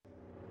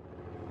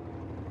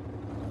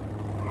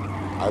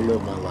I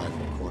live my life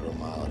a quarter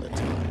mile at a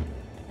time.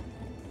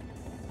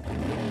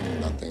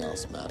 Nothing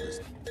else matters.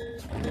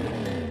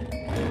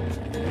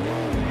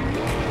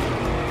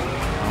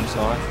 I'm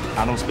sorry,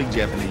 I don't speak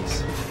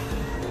Japanese.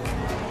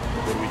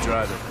 What are we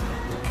driving?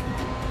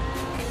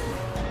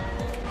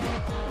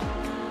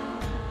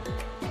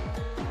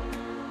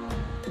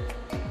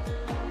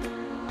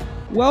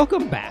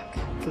 Welcome back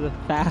to the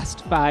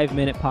Fast 5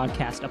 Minute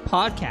Podcast, a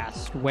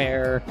podcast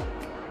where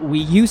we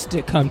used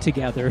to come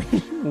together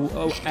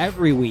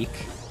every week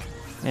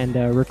and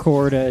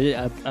record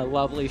a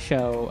lovely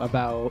show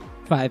about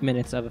 5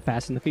 minutes of a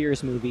Fast and the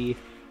Furious movie.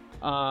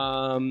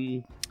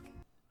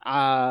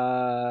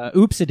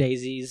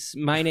 Oops-a-daisies.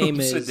 My name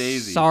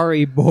is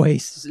Sorry Boy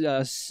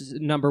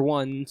number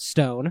 1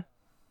 Stone.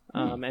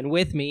 And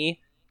with me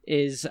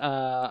is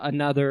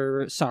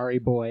another sorry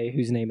boy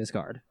whose name is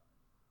Guard.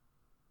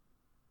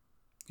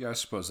 Yeah, I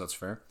suppose that's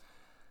fair.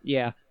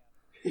 Yeah.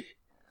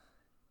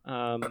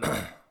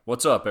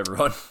 What's up,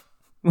 everyone?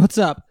 What's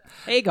up?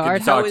 Hey, Guard.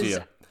 Good to talk to you.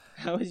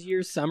 How was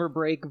your summer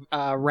break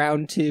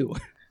round 2?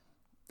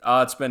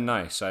 It's been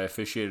nice. I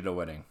officiated a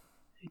wedding.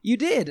 You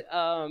did.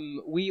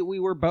 We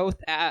were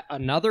both at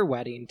another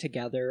wedding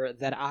together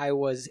that I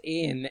was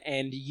in,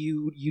 and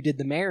you did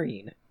the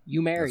marrying.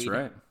 You married. That's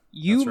right.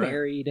 You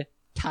married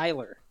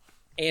Tyler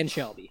and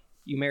Shelby.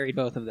 You married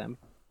both of them.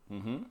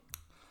 Mm-hmm.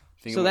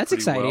 So that's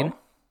exciting. Well.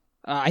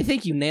 I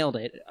think you nailed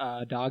it,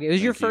 dog. It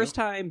was your first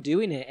time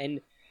doing it,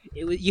 and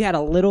you had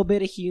a little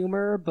bit of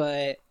humor,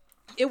 but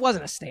it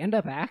wasn't a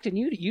stand-up act, and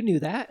you knew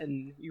that,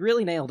 and you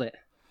really nailed it.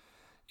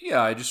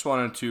 Yeah, I just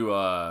wanted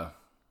to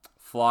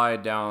fly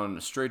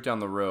straight down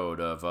the road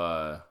of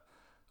a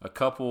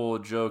couple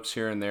jokes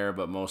here and there,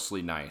 but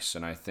mostly nice,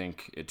 and I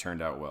think it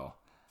turned out well.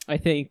 I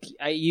think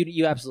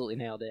you absolutely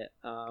nailed it.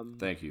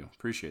 Thank you.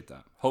 Appreciate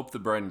that. Hope the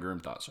bride and groom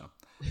thought so.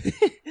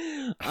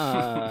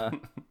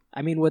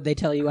 I mean, would they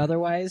tell you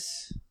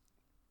otherwise?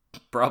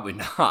 Probably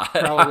not.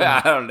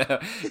 I don't know.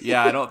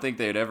 Yeah, I don't think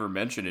they'd ever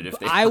mention it if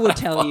they. I would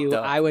tell you.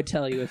 Up. I would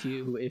tell you if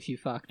you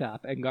fucked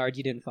up. And Guard,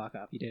 you didn't fuck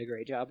up. You did a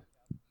great job.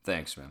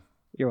 Thanks, man.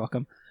 You're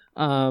welcome.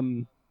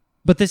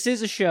 But this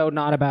is a show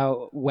not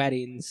about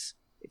weddings.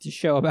 It's a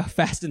show about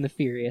Fast and the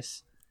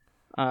Furious.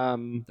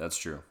 That's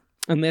true.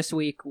 And this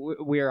week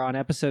we are on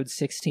episode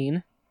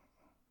 16.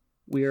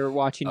 We are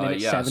watching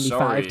minutes 75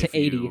 sorry to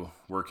 80. If you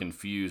were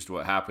confused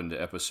what happened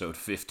to episode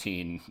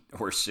 15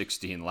 or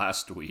 16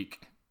 last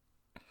week.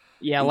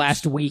 Yeah, Oops.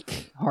 Last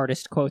week.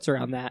 Hardest quotes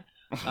around that.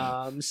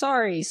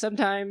 Sorry,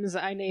 sometimes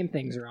I name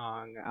things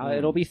wrong.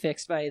 It'll be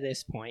fixed by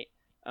this point.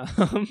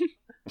 But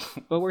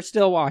we're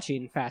still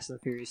watching Fast and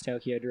the Furious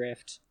Tokyo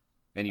Drift.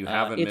 And you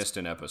haven't missed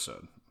an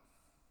episode.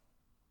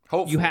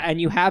 Hopefully.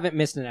 You haven't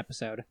missed an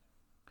episode.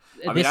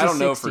 I mean, I don't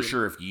know for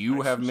sure if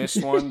you have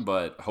missed one,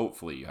 but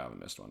hopefully you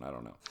haven't missed one. I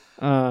don't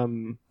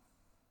know.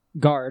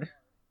 Guard.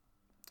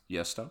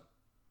 Yes, Tom?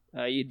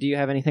 Do you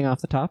have anything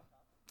off the top?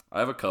 I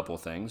have a couple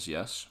things,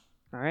 yes.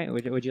 All right.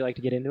 Would you like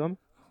to get into them?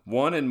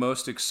 One, and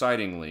most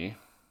excitingly,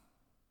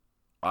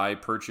 I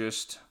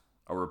purchased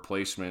a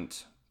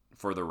replacement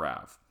for the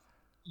RAV.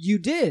 You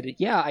did.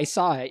 Yeah, I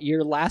saw it.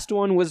 Your last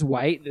one was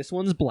white. This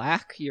one's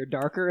black. You're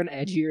darker and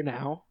edgier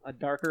now. A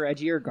darker,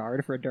 edgier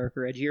Guard for a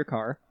darker, edgier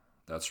car.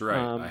 That's right.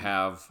 I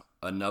have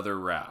another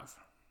RAV.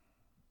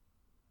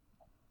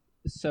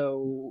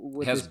 So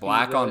it has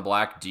black on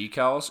black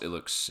decals. It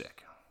looks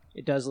sick.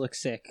 It does look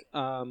sick.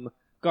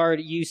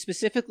 Guard, you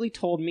specifically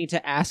told me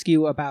to ask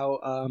you about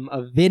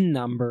a VIN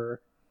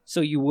number so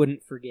you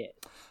wouldn't forget.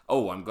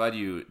 Oh, I'm glad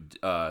you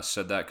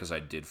said that because I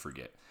did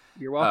forget.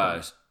 You're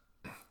welcome.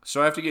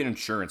 So I have to get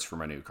insurance for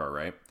my new car,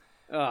 right?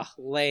 Ugh,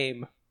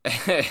 lame.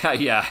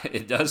 Yeah,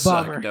 it does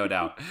bummer. Suck, no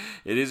doubt.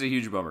 It is a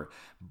huge bummer.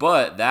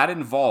 But that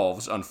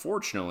involves,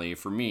 unfortunately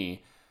for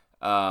me,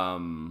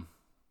 well,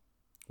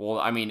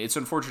 I mean, it's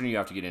unfortunate you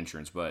have to get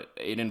insurance, but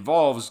it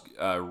involves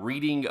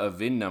reading a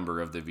VIN number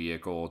of the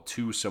vehicle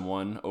to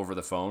someone over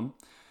the phone.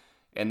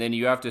 And then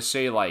you have to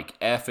say, like,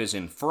 F as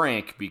in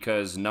Frank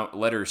because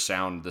letters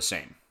sound the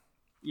same.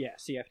 Yeah,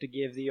 so you have to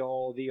give the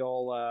old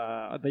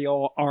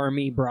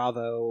Army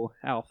Bravo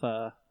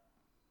Alpha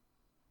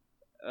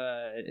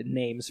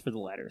names for the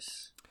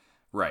letters.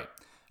 Right.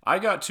 I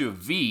got to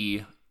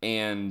V,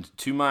 and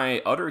to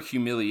my utter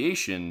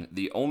humiliation,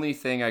 the only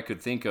thing I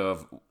could think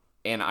of,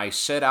 and I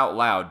said out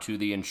loud to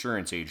the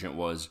insurance agent,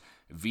 was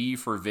V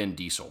for Vin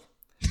Diesel.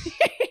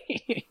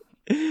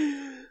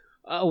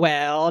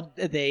 Well,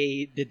 did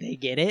they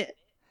get it?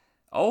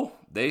 Oh,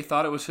 they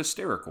thought it was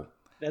hysterical.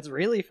 That's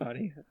really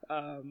funny.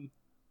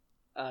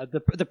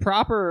 The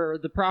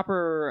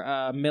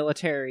proper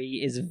military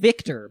is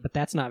Victor, but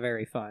that's not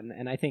very fun.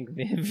 And I think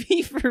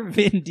V for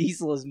Vin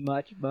Diesel is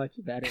much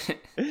better.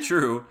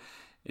 True.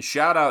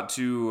 Shout out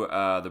to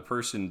the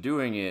person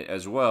doing it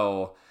as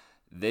well.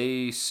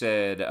 They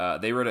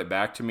said they wrote it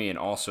back to me and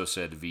also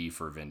said V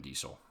for Vin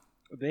Diesel.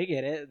 They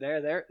get it.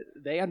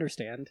 They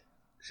understand.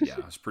 Yeah,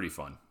 it's pretty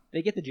fun.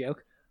 They get the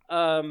joke.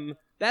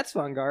 That's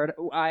fun, Guard.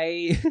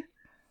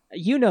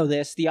 You know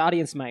this, the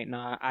audience might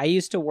not. I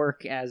used to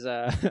work as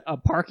a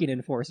parking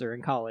enforcer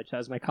in college. That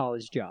was my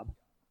college job.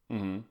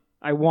 Mm-hmm.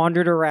 I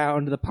wandered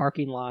around the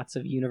parking lots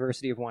of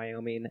University of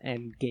Wyoming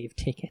and gave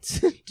tickets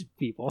to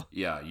people.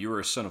 Yeah, you were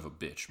a son of a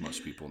bitch,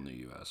 most people in the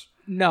U.S.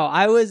 No,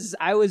 I was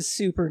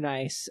super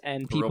nice,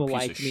 and A real people piece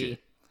of liked me.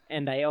 shit.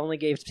 And I only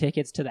gave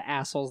tickets to the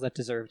assholes that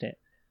deserved it.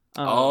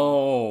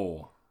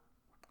 Oh,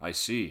 I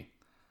see.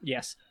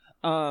 Yes.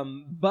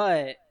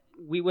 But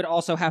we would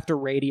also have to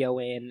radio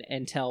in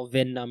and tell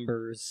VIN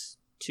numbers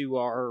to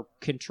our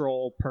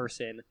control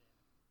person.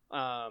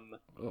 Ugh.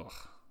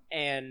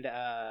 And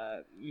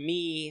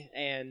me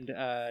and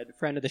a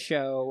friend of the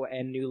show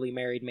and newly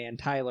married man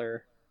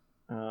Tyler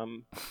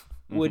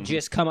would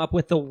just come up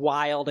with the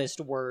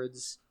wildest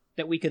words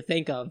that we could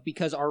think of,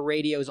 because our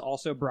radios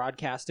also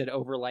broadcasted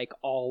over like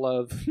all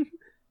of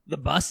the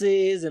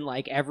buses and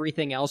like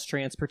everything else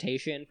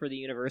transportation for the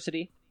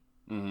university.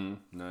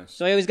 Mm-hmm. Nice.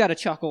 So I always got a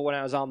chuckle when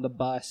I was on the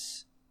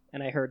bus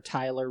and I heard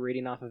Tyler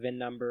reading off a VIN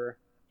number,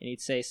 and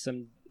he'd say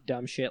some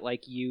dumb shit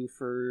like U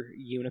for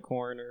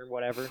unicorn or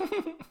whatever.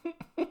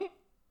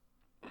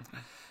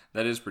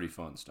 That is pretty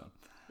fun stuff.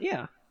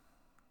 Yeah.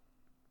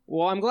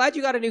 Well, I'm glad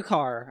you got a new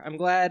car. I'm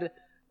glad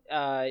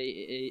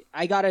I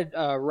got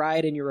a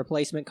ride in your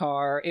replacement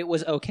car. It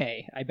was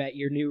okay. I bet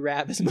your new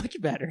RAV is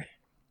much better.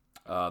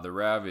 The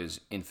RAV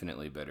is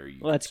infinitely better.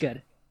 Well, that's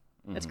good.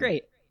 Mm-hmm. That's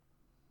great.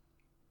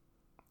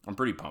 I'm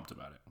pretty pumped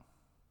about it.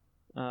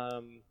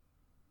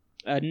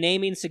 A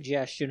naming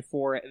suggestion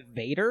for it,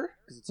 Vader,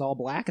 because it's all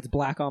black. It's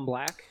black on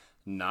black.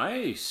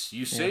 Nice.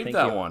 You saved thank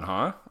that you. one,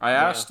 huh? I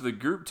asked the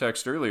group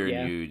text earlier,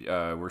 Yeah. and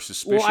you were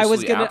suspiciously Well, I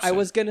absent.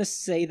 was gonna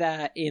say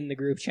that in the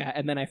group chat,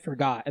 and then I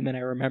forgot, and then I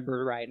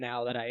remember right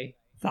now that I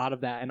thought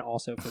of that and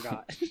also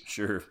forgot.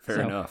 Sure,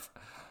 fair enough.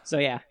 So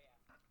yeah.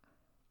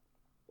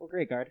 Well,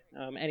 great, Guard.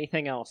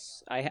 Anything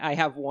else? I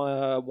have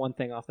one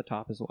thing off the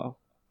top as well.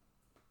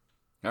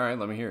 All right,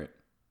 let me hear it.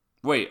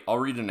 Wait, I'll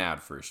read an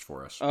ad first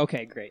for us.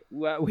 Okay, great.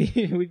 Well,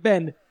 we've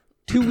been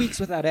 2 weeks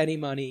without any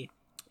money,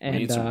 and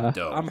need some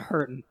dough. I'm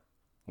hurting.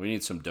 We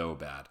need some dough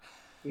bad.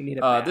 We need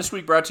it bad. This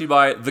week brought to you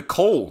by The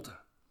Cold.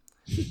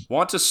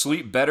 Want to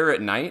sleep better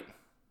at night?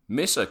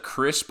 Miss a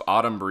crisp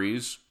autumn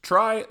breeze?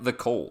 Try The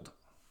Cold.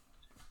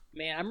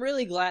 Man, I'm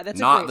really glad. That's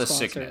Not a great the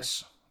sponsor.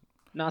 sickness.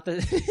 Not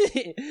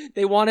the.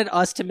 They wanted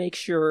us to make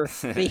sure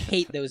they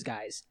hate those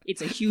guys.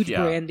 It's a huge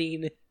Yeah.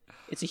 branding.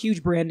 It's a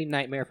huge branding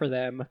nightmare for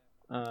them.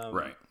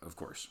 Right, of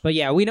course. But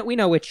yeah, we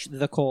know which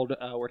The Cold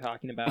we're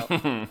talking about,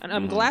 and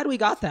I'm glad we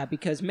got that,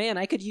 because man,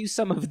 I could use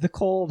some of The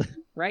Cold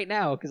right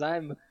now because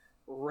I'm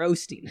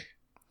roasting.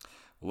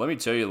 Well, let me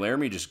tell you,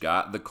 Laramie just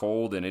got The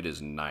Cold, and it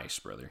is nice,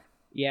 brother.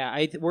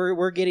 Yeah,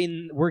 we're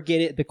getting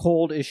The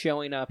Cold is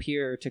showing up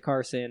here to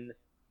Carson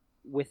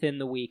within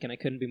the week, and I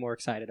couldn't be more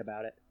excited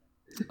about it.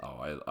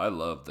 Oh, I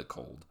love The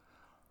Cold.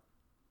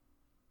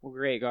 Well,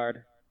 great,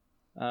 Guard.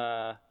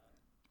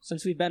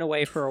 Since we've been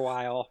away for a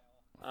while,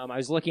 I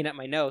was looking at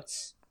my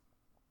notes,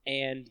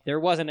 and there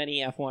wasn't any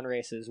F1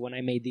 races when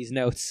I made these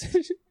notes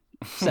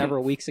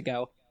several weeks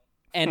ago.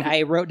 And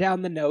I wrote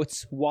down the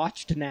notes,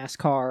 watched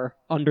NASCAR.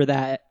 Under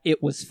that,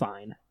 it was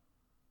fine.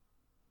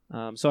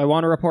 So I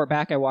want to report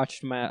back. I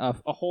watched a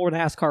whole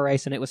NASCAR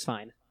race, and it was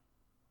fine.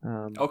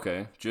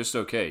 Okay, just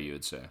okay, you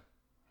would say.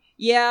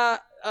 Yeah.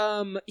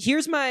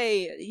 Here's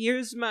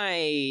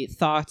my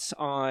thoughts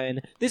on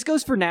this.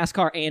 Goes for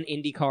NASCAR and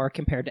IndyCar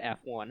compared to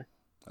F1.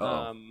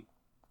 Oh.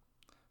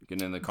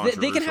 Getting in the They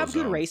controversial can have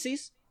good zone.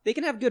 races. They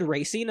can have good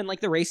racing, and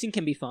like the racing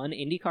can be fun.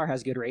 IndyCar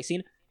has good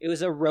racing. It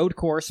was a road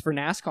course for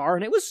NASCAR,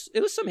 and it was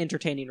some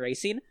entertaining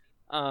racing.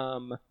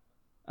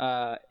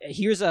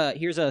 Here's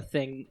a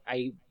thing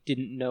I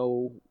didn't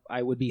know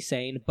I would be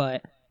saying,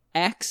 but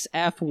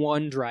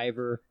ex-F1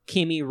 driver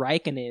Kimi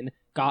Räikkönen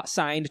got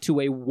signed to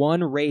a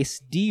one-race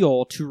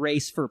deal to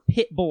race for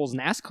Pitbull's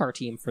NASCAR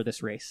team for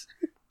this race.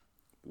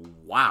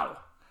 Wow.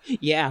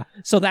 Yeah,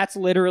 so that's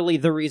literally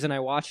the reason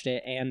I watched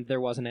it, and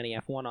there wasn't any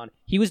F1 on.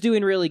 He was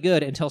doing really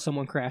good until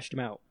someone crashed him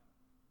out.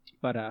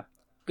 But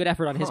good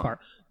effort on his part.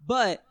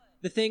 But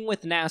the thing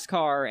with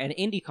NASCAR and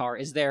IndyCar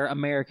is their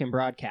American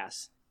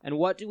broadcasts. And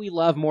what do we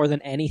love more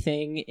than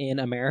anything in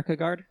America,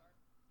 Guard?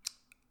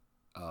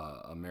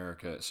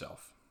 America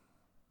itself.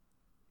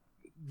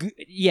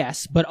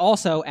 Yes, but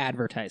also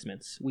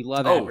advertisements. We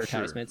love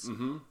advertisements. Sure.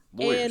 Mm-hmm.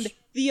 Lawyers. And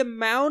the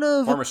amount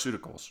of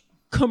Pharmaceuticals.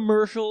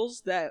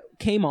 commercials that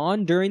came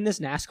on during this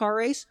NASCAR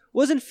race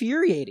was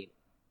infuriating.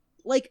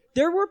 Like,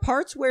 there were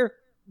parts where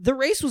the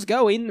race was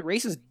going, the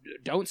races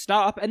don't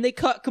stop, and they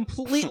cut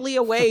completely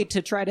away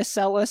to try to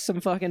sell us some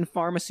fucking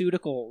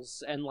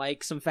pharmaceuticals and,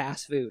 like, some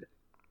fast food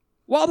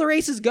while the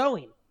race is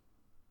going.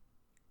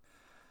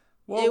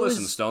 Well,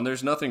 listen, Stone,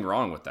 there's nothing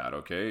wrong with that,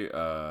 okay?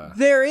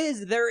 There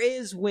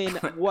is when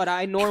what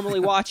I normally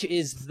watch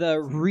is the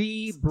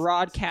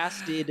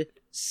rebroadcasted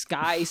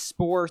Sky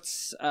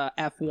Sports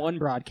F1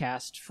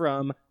 broadcast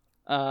from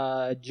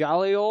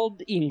jolly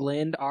old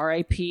England,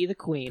 R.I.P. the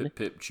Queen.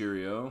 Pip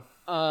cheerio.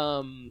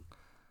 But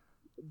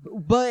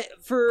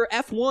for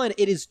F1,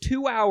 it is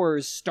 2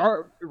 hours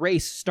start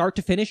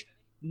to finish,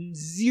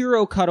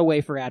 zero cutaway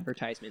for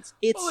advertisements.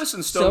 It's Well,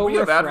 listen, Stone, so we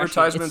have refreshing.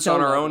 advertisements It's so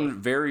on our lovely.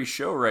 own very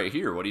show right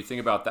here. What do you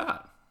think about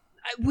that?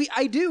 we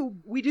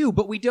do,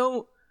 but we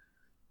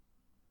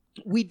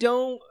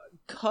don't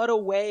cut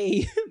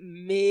away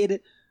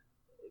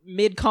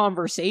mid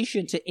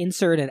conversation to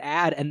insert an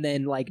ad and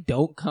then like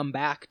don't come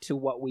back to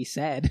what we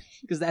said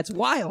because that's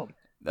wild.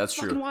 That's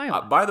fucking true.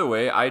 Wild. By the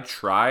way, I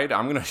tried.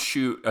 I'm gonna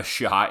shoot a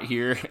shot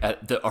here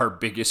at our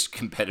biggest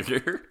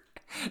competitor,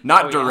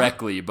 not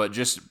directly, but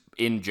just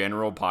in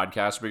general,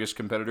 podcast biggest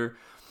competitor.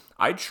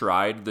 I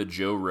tried the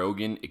Joe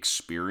Rogan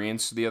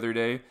Experience the other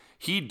day.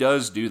 He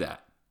does do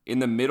that. In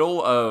the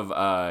middle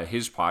of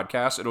his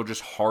podcast, it'll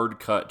just hard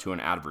cut to an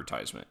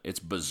advertisement. It's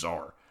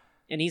bizarre.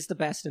 And he's the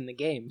best in the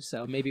game,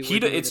 so maybe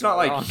it's not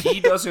like he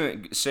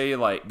doesn't say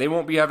like they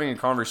won't be having a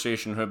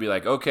conversation. He'll be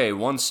like, "Okay,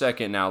 1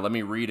 second now. Let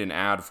me read an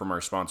ad from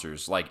our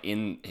sponsors." Like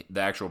in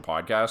the actual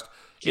podcast,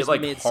 Just it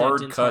like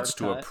mid-sentence, hard cuts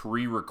to hard a cut.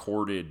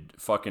 pre-recorded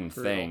fucking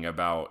thing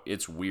about.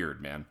 It's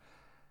weird, man.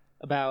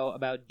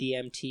 about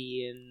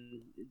DMT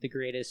and the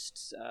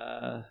greatest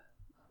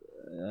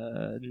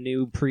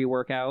new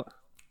pre-workout.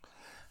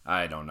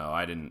 I don't know.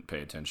 I didn't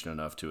pay attention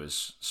enough to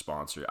his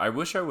sponsor. I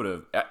wish I would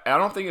have. I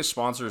don't think his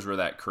sponsors were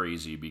that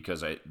crazy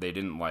because they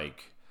didn't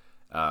like.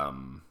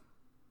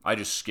 I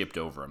just skipped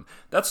over them.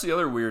 That's the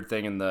other weird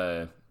thing in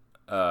the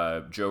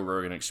Joe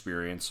Rogan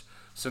Experience.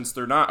 Since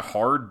they're not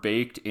hard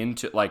baked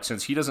into like,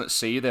 since he doesn't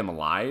say them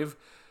live,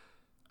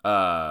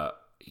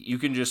 you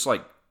can just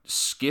like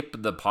skip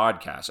the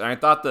podcast. And I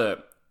thought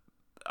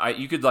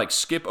you could like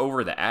skip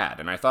over the ad,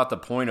 and I thought the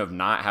point of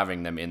not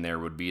having them in there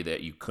would be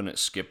that you couldn't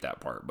skip that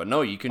part. But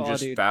no, you can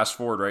just fast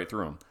forward right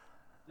through them.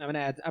 I'm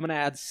gonna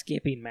add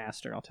skipping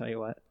master. I'll tell you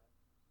what.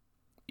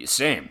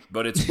 Same,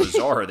 but it's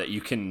bizarre that you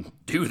can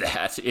do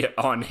that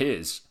on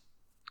his.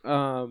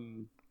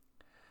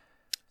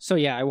 So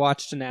yeah, I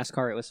watched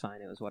NASCAR. It was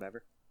fine. It was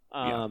whatever.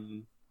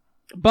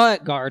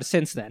 But guard,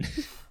 since then,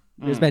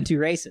 there's been 2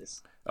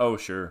 races, Oh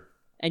sure.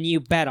 and you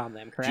bet on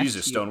them, correct?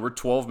 Jesus, Stone, we're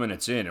 12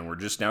 minutes in, and we're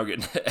just now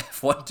getting to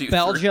F1, 2,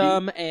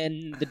 Belgium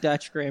and the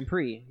Dutch Grand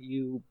Prix.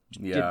 You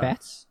did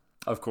bets,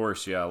 Of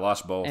course, yeah.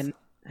 Lost both. and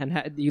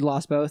you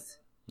lost both.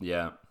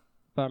 Yeah.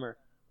 Bummer.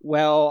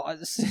 Well,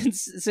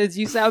 since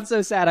you sound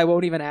so sad, I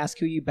won't even ask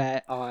who you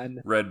bet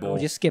on. Red Bull.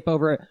 We'll just skip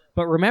over it.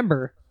 But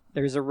remember,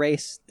 there's a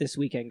race this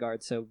weekend,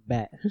 guard. So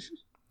bet.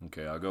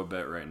 Okay, I'll go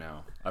bet right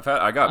now.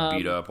 I got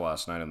beat up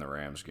last night in the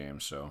Rams game,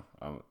 so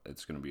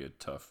it's going to be a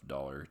tough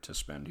dollar to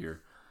spend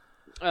here.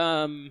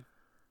 I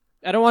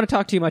don't want to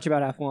talk too much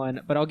about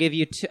F1, but I'll give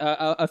you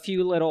a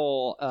few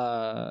little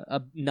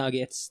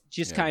nuggets,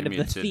 just kind of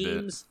the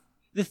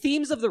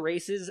themes of the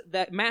races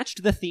that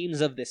matched the themes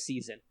of this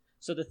season.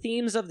 So the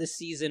themes of the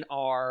season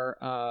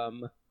are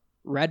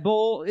Red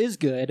Bull is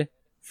good,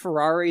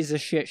 Ferrari's a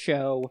shit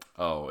show.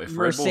 Oh, if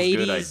Mercedes,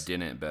 Red Bull's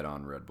good, I didn't bet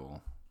on Red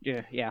Bull.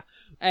 Yeah.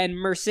 And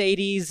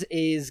Mercedes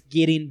is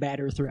getting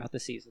better throughout the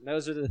season.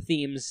 Those are the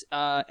themes.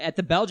 At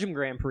the Belgium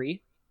Grand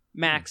Prix,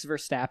 Max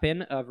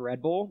Verstappen of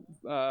Red Bull,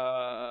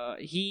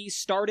 he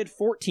started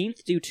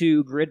 14th due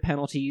to grid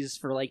penalties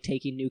for like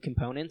taking new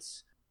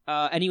components.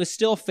 And he was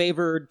still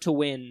favored to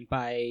win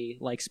by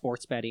like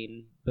sports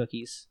betting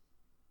bookies,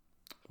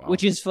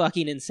 which is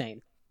fucking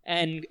insane.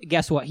 And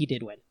guess what? He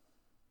did win.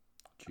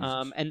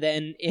 And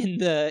then in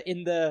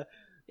the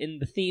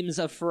themes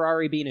of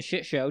Ferrari being a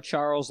shit show,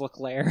 Charles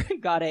Leclerc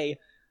got a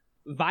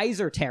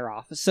visor tear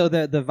off. So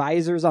the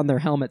visors on their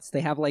helmets,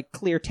 they have like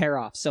clear tear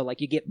off. So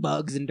like you get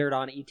bugs and dirt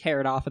on it, you tear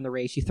it off in the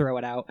race, you throw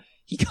it out.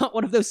 He got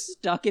one of those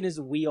stuck in his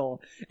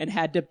wheel and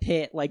had to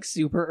pit like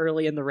super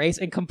early in the race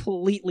and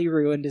completely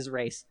ruined his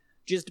race.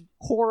 Just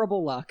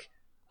horrible luck.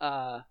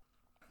 That's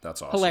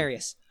awesome.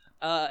 Hilarious.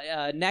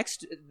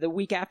 Next, the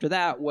week after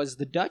that was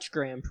the Dutch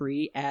Grand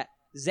Prix at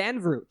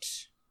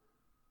Zandvoort.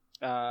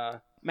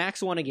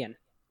 Max won again.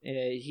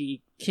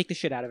 He kicked the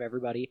shit out of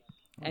everybody.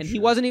 And he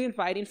wasn't even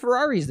fighting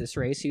Ferraris this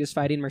race. He was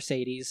fighting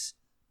Mercedes.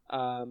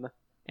 And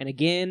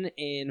again,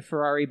 in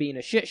Ferrari being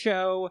a shit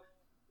show,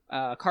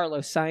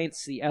 Carlos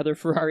Sainz, the other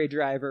Ferrari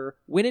driver,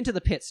 went into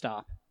the pit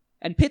stop.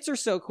 And pits are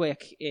so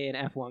quick in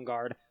F1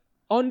 guard.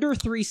 Under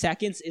 3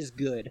 seconds is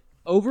good.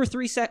 Over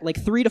 3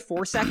 like 3 to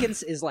 4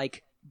 seconds is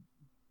like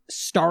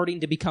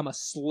starting to become a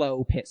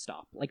slow pit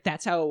stop. Like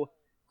that's how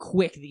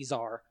quick these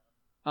are.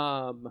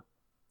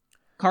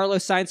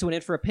 Carlos Sainz went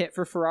in for a pit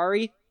for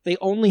Ferrari. They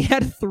only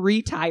had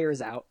 3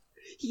 tires out.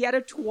 He had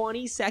a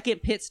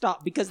 20-second pit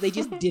stop because they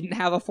just didn't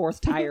have a 4th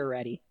tire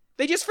ready.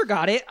 They just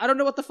forgot it. I don't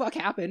know what the fuck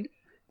happened.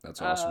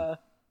 That's awesome.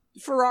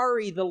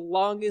 Ferrari, the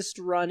longest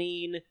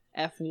running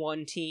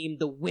F1 team,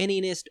 the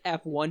winningest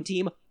F1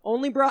 team,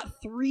 only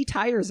brought 3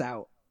 tires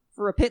out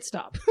for a pit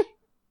stop.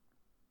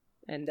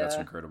 And that's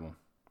incredible.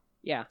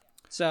 Yeah.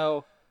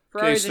 So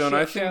Ferrari's Stone,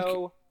 a shit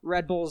show.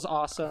 Red Bull's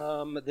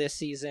awesome this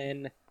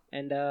season.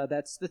 And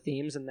that's the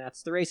themes, and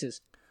that's the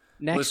races.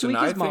 Next week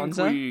is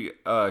Monza. I think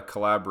we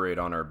collaborate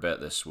on our bet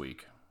this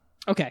week.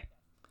 Okay.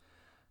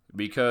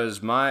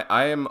 Because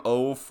I am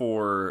 0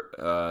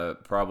 for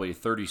probably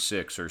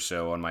 36 or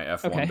so on my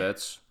F1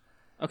 bets.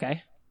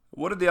 Okay.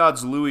 What are the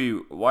odds,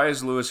 why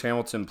is Lewis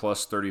Hamilton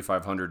plus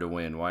 3,500 to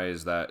win? Why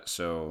is that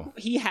so?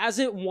 He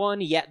hasn't won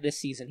yet this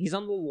season. He's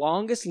on the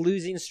longest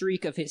losing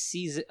streak of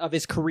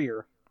his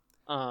career.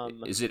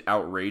 Is it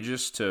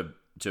outrageous to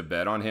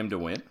bet on him to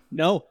win?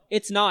 No,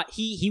 it's not.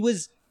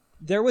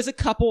 There was a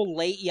couple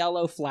late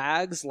yellow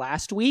flags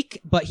last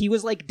week, but he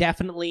was like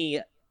definitely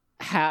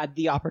had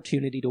the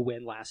opportunity to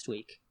win last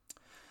week.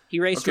 He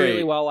raced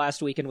really well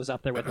last week and was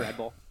up there with Red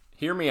Bull.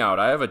 Hear me out.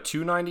 I have a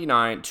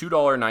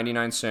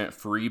 $2.99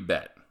 free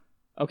bet.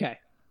 Okay.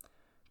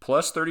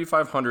 Plus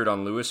 3,500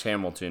 on Lewis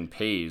Hamilton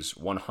pays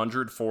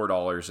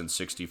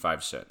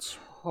 $104.65.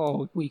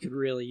 Oh, we could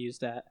really use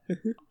that.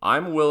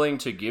 I'm willing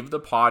to give the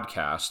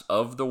podcast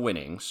of the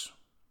winnings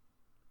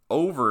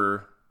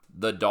over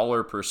the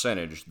dollar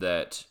percentage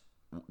that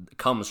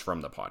comes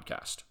from the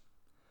podcast.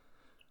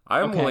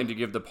 I am willing to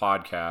give the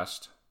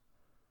podcast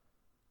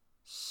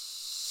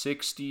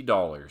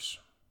 $60.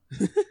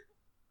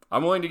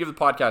 I'm willing to give the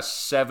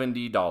podcast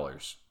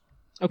 $70.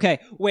 Okay,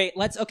 wait,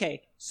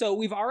 so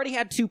we've already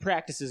had 2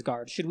 practices,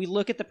 Guard. Should we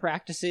look at the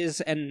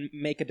practices and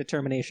make a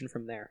determination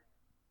from there?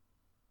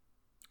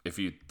 If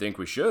you think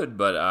we should,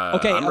 but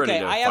okay, I'm ready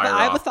to I fire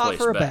have off a thought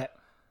for a bet.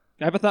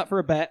 I have a thought for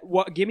a bet.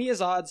 Give me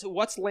his odds.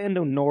 What's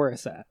Lando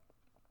Norris at?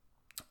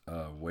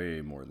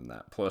 Way more than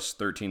that. Plus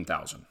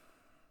 13,000.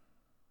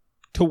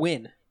 To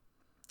win?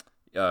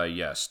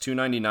 Yes.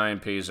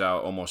 $2.99 pays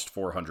out almost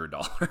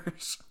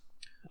 $400.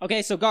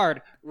 Okay, so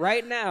Guard,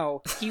 right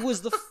now, he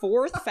was the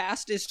 4th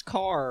fastest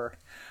car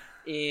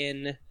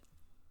in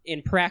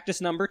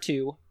practice number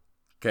 2.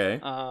 Okay.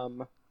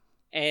 And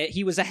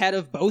he was ahead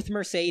of both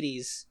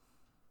Mercedes,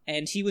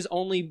 and he was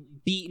only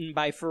beaten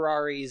by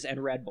Ferraris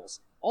and Red Bulls.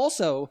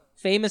 Also,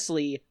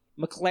 famously,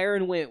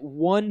 McLaren went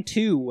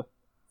 1-2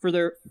 for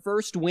their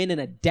first win in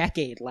a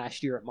decade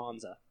last year at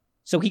Monza.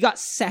 So he got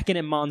second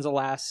in Monza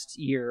last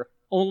year,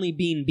 only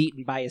being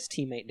beaten by his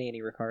teammate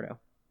Danny Ricciardo.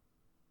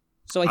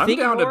 So I'm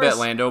down to bet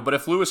Lando, but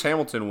if Lewis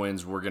Hamilton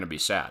wins, we're going to be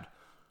sad.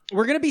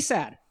 We're going to be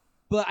sad.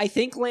 But I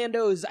think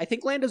Lando's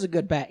a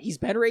good bet. He's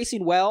been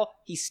racing well.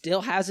 He still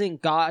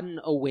hasn't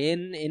gotten a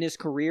win in his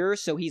career,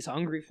 so he's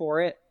hungry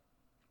for it.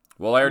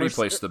 Well, I already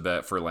placed the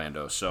bet for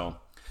Lando, so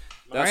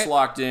that's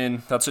locked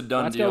in. That's a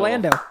done deal. Let's go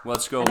Lando.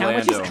 Let's go and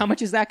Lando. How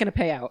much is that going to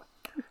pay out?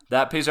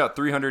 That pays out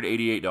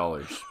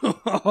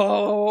 $388.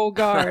 Oh,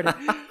 Guard.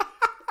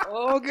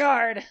 Oh,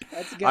 Guard.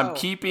 Let's go. I'm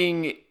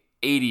keeping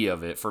 80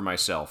 of it for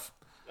myself.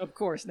 Of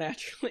course,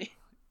 naturally.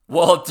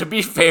 Well, to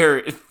be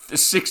fair,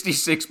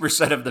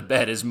 66% of the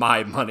bet is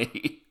my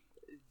money.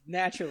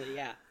 Naturally,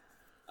 yeah.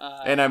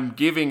 And I'm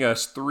giving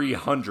us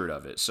 300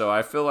 of it, so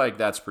I feel like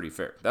that's pretty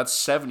fair. That's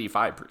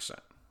 75%.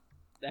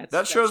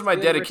 That shows my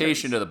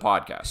dedication to the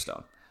podcast,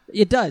 though.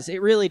 It does.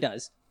 It really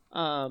does.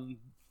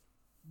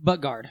 But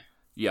Guard.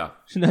 Yeah.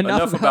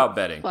 Enough about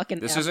betting.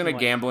 This isn't a F1.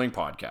 Gambling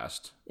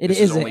podcast. This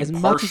is isn't only as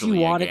much as you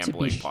want it to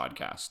be.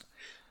 Podcast.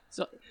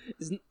 So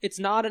it's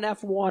not an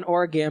F1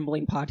 or a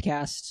gambling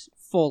podcast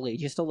fully,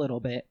 just a little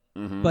bit.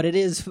 Mm-hmm. But it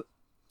is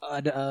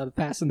a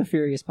Fast and the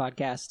Furious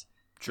podcast.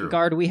 True.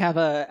 Guard, we have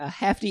a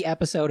hefty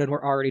episode and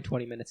we're already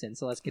 20 minutes in,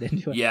 so let's get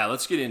into it. Yeah,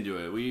 let's get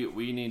into it.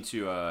 We need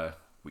to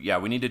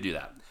we need to do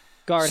that.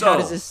 Guard, how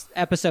does this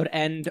episode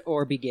end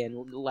or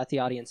begin? Let the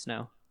audience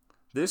know.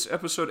 This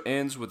episode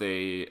ends with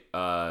a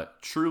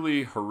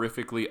truly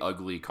horrifically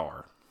ugly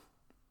car.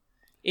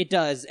 It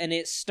does, and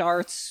it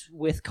starts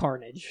with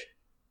carnage.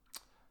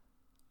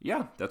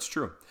 Yeah, that's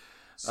true.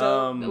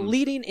 So,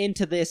 leading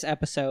into this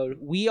episode,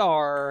 we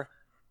are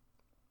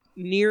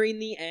nearing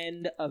the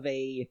end of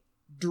a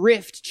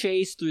drift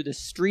chase through the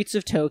streets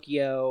of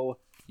Tokyo.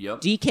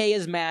 Yep. DK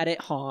is mad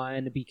at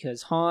Han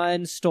because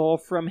Han stole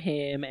from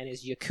him and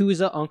his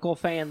Yakuza uncle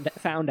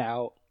found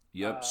out.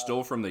 Yep,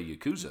 stole from the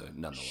Yakuza,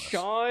 nonetheless.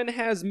 Sean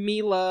has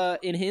Mila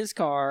in his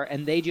car,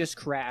 and they just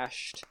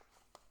crashed.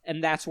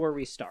 And that's where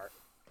we start.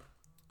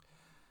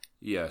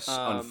 Yes,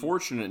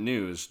 unfortunate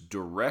news.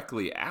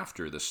 Directly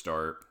after the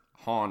start,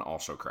 Han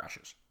also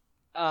crashes.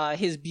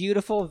 His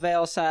beautiful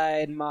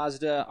Veilside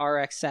Mazda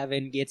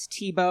RX-7 gets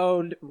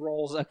T-boned,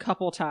 rolls a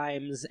couple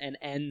times, and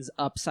ends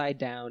upside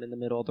down in the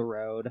middle of the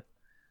road.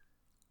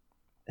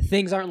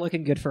 Things aren't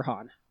looking good for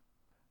Han.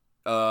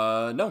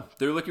 No,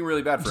 they're looking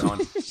really bad for Han.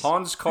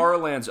 Han's car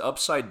lands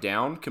upside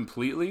down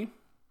completely,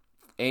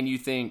 and you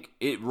think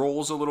it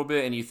rolls a little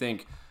bit, and you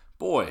think,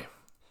 boy,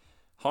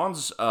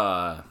 Han's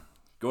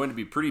going to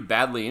be pretty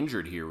badly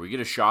injured here. We get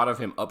a shot of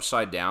him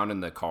upside down in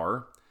the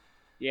car.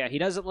 Yeah, he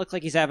doesn't look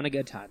like he's having a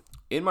good time.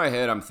 In my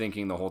head, I'm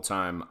thinking the whole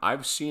time,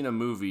 I've seen a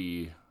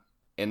movie,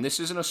 and this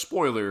isn't a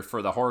spoiler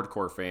for the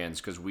hardcore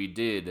fans, because we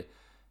did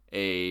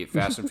a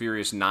Fast and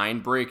Furious 9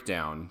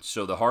 breakdown,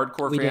 so the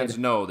hardcore fans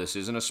know this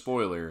isn't a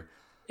spoiler.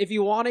 If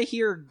you want to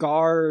hear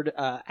Guard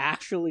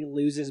actually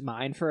lose his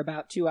mind for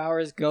about 2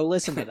 hours, go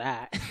listen to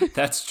that.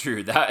 That's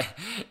true.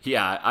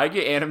 I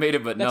get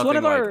animated, but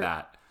nothing like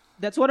that.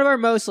 That's one of our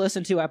most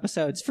listened to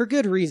episodes for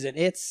good reason.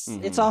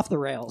 It's off the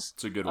rails.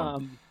 It's a good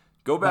one.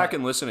 Go back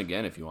and listen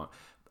again if you want.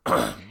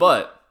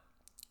 But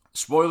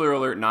spoiler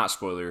alert, not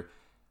spoiler.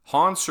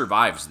 Han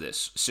survives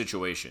this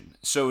situation.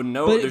 So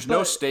there's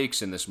no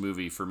stakes in this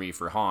movie for me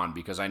for Han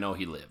because I know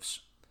he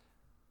lives.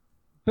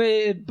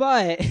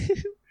 But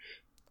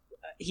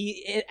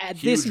he at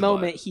this Huge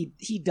moment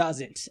he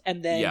doesn't.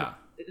 And then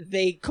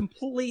they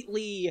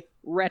completely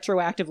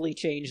retroactively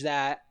changed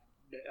that,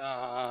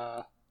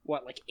 8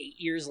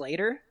 years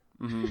later?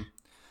 Mm-hmm.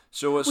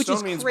 So what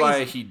Stone means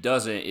by he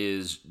doesn't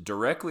is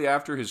directly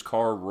after his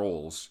car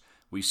rolls,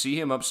 we see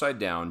him upside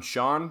down.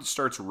 Sean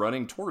starts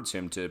running towards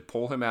him to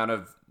pull him out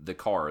of the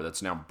car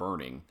that's now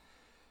burning.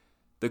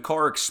 The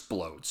car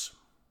explodes.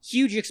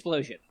 Huge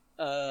explosion.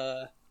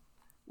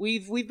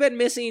 We've been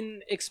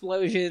missing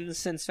explosions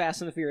since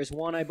Fast and the Furious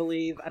 1, I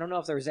believe. I don't know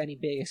if there was any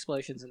big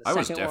explosions in the second one. I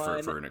was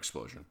desperate for an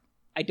explosion.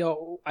 I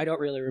don't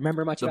really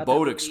remember much about that. The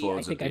boat movie.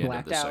 explodes at the end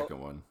of the second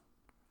one.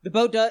 The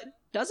boat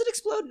does it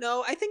explode?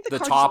 No, I think the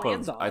car top just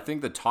lands on it. I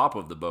think the top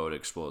of the boat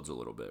explodes a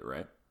little bit,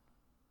 right?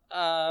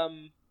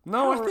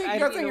 No,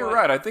 I think you're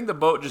right. I think the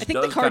boat just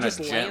does kind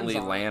of gently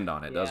land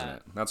on it, doesn't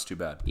it? That's too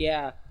bad.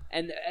 Yeah,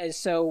 and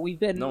so we've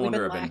been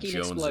lacking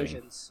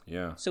explosions.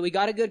 Yeah. So we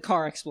got a good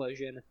car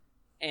explosion,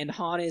 and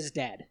Han is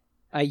dead.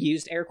 I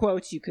used air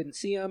quotes. You couldn't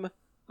see him,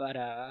 but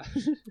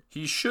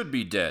he should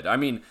be dead. I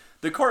mean,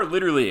 the car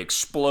literally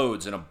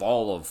explodes in a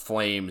ball of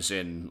flames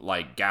and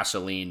like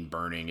gasoline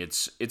burning.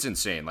 It's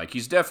insane. Like,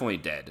 he's definitely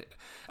dead.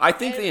 I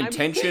think the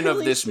intention of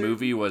this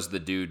movie was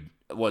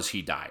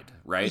he died,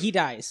 right? He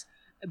dies.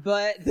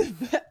 But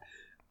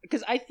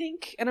because I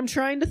think, and I'm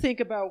trying to think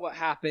about what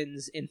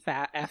happens in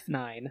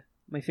F9,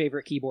 my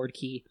favorite keyboard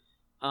key.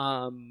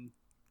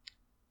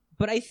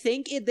 But I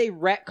think they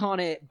retcon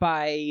it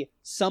by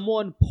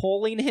someone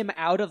pulling him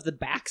out of the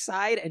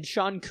backside, and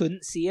Sean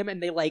couldn't see him,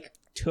 and they like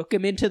took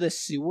him into the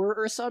sewer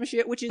or some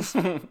shit, which is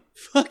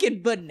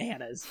fucking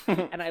bananas.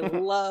 And I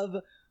love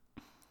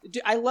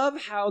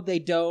how they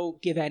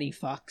don't give any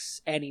fucks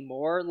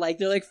anymore. Like,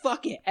 they're like,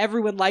 fuck it,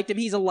 everyone liked him,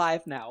 he's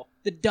alive now.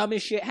 The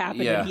dumbest shit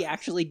happened, and he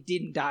actually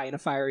didn't die in a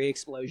fiery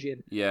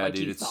explosion. Yeah, like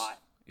dude,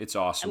 it's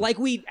awesome. And like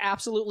we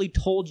absolutely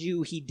told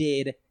you he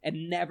did,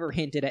 and never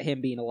hinted at him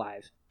being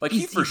alive. Like,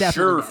 he for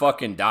sure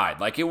fucking died.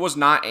 Like, it was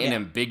not an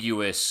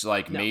ambiguous,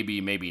 like, no.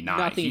 maybe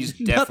not. He's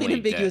definitely nothing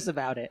ambiguous dead.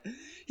 About it.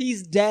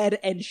 He's dead,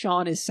 and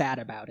Sean is sad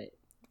about it.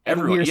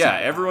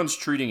 Everyone's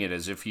treating it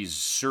as if he's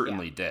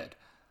certainly dead.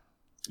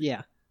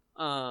 Yeah.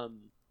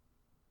 And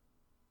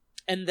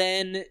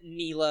then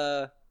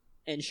Neela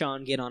and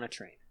Sean get on a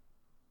train.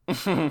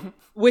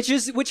 which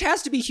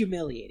has to be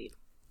humiliating.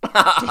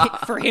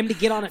 For him to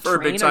get on a train.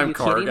 For a big-time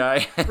car guy.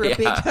 For a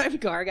big-time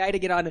car guy to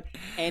get on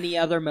any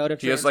other mode of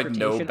transportation. He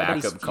has, like, no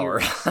backup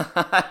car.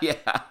 Yeah.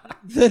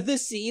 The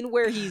scene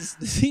where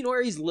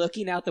he's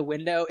looking out the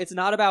window, it's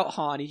not about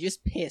Han. He's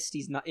just pissed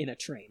he's not in a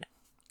train.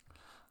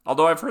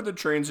 Although I've heard the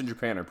trains in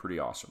Japan are pretty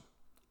awesome.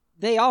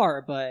 They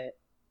are, but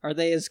are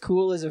they as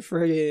cool as a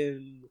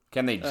friggin'...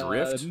 Can they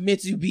drift?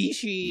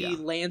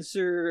 Mitsubishi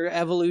Lancer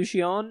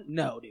Evolution?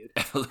 No, dude.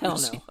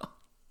 Evolution.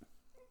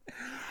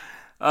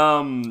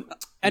 Hell no.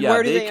 And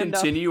where do they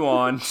continue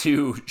on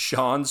to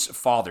Sean's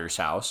father's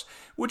house,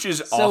 which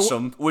is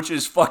awesome, which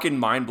is fucking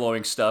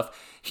mind-blowing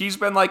stuff. He's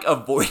been, like,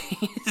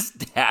 avoiding his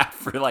dad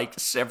for, like,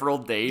 several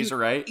days,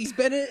 right? He's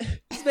been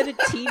a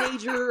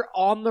teenager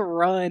on the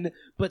run,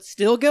 but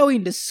still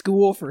going to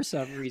school for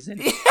some reason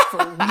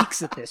for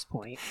weeks at this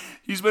point.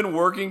 He's been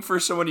working for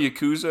someone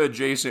Yakuza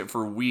adjacent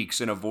for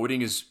weeks and avoiding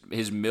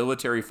his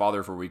military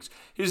father for weeks.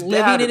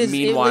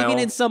 Living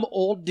in some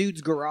old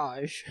dude's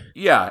garage.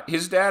 Yeah,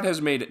 his dad has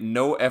made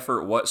no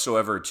effort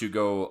whatsoever to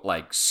go,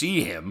 like,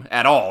 see him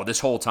at all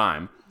this whole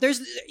time.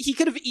 He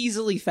could have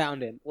easily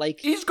found him.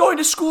 Like, he's going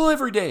to school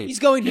every day. He's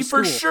going to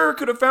school. He for sure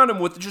could have found him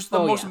with just the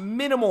most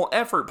minimal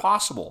effort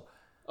possible.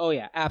 Oh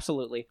yeah,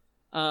 absolutely.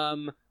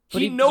 But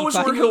he knows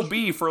where he'll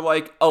be for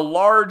like a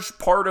large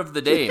part of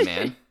the day,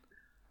 man.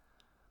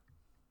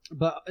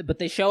 But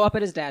they show up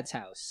at his dad's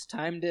house.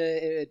 Time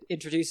to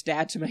introduce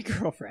Dad to my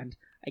girlfriend,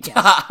 I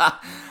guess.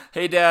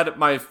 Hey, Dad,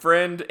 my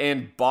friend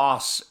and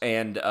boss,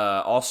 and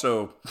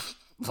also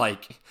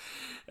like.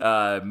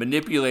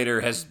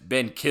 Manipulator has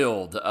been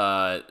killed.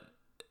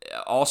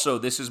 Also,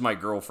 this is my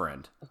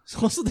girlfriend.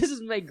 Also, this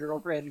is my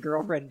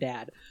girlfriend,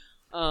 Dad.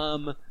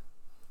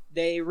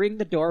 They ring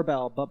the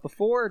doorbell, but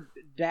before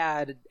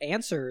Dad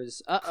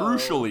answers,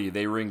 crucially,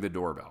 they ring the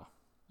doorbell.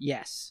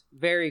 Yes,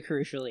 very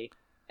crucially.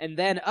 And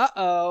then,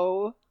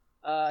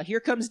 here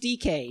comes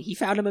DK. He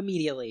found him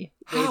immediately.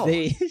 How?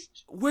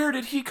 Where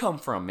did he come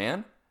from,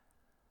 man?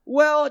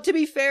 Well, to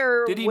be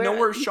fair... Did he know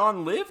where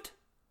Sean lived?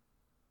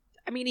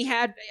 I mean,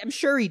 I'm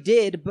sure he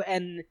did,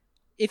 and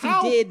if he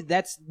did,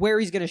 that's where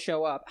he's going to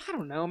show up. I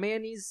don't know,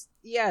 man. He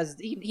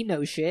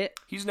knows shit.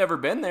 He's never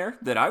been there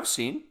that I've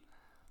seen.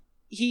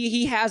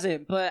 He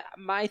hasn't, but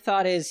my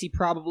thought is he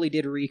probably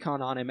did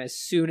recon on him as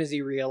soon as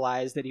he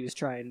realized that he was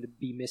trying to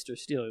be Mr.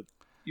 Steele,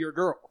 your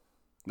girl.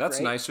 That's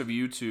nice of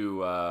you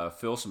to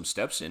fill some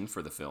steps in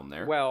for the film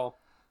there. Well,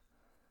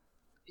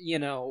 you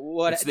know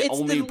what? It's the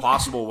only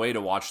possible way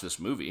to watch this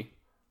movie.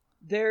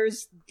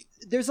 There's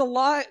a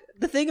lot.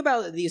 The thing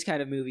about these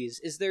kind of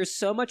movies is there's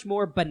so much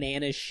more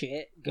banana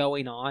shit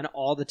going on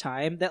all the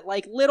time that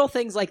like little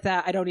things like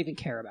that I don't even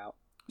care about.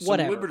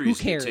 Whatever. Liberties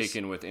who cares? Get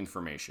taken with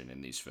information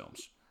in these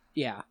films.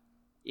 Yeah.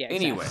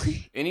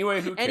 Exactly.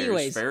 Anyway, who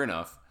cares? Fair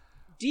enough.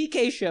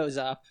 DK shows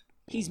up.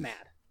 He's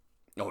mad.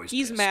 Oh,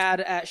 he's pissed. mad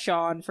at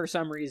Sean for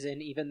some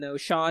reason, even though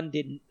Sean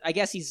didn't. I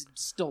guess he's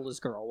stole his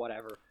girl,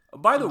 whatever.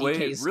 By the And way,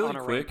 DK's really on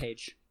a quick,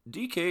 rampage.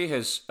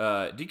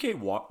 DK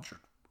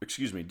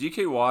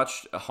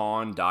watched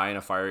Han die in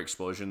a fire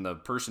explosion. The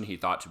person he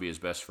thought to be his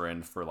best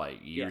friend for like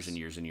years and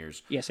years and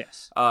years.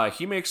 Yes.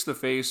 He makes the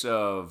face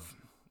of,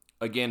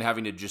 again,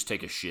 having to just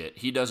take a shit.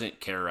 He doesn't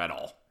care at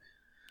all.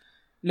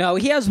 No,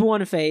 he has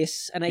one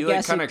face, and I He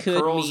guess kind it of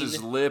could curls mean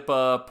his lip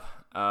up,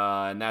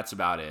 and that's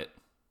about it.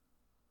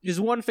 his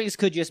one face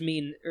could just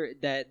mean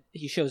that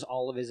he shows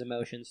all of his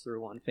emotions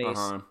through one face.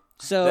 Uh-huh.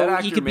 So That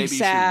actor he could be maybe should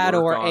sad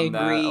work or on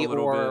that angry a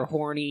little or bit.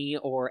 horny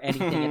or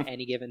anything at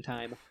any given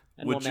time.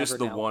 And With we'll just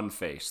never the know. one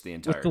face the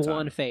entire With the time.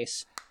 one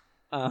face.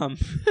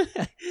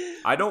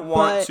 I don't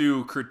want But-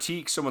 to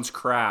critique someone's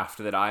craft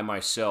that I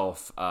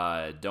myself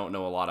don't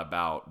know a lot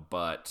about,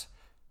 but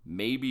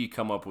maybe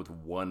come up with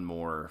one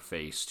more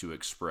face to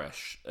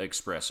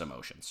express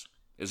emotions.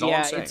 Is all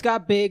I'm saying. it's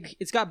got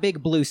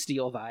big Blue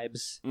Steel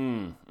vibes.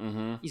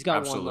 Mm-hmm. He's got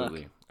Absolutely. one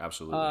look.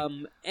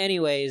 Absolutely.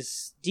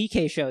 Anyways,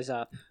 DK shows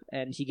up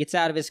and he gets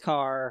out of his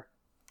car,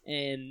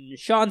 and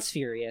Sean's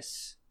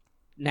furious,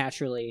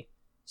 naturally.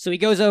 So he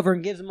goes over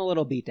and gives him a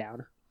little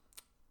beatdown,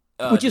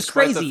 which is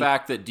despite crazy. the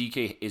fact that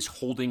DK is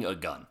holding a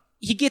gun.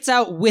 He gets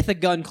out with a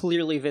gun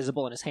clearly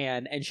visible in his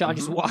hand, and Sean Mm-hmm.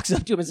 just walks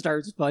up to him and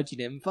starts punching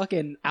him.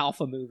 Fucking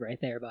alpha move right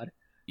there, bud.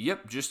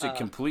 Yep, just it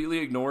completely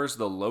ignores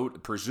the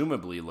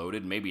presumably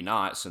loaded, maybe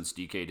not, since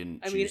DK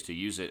didn't choose to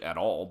use it at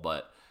all,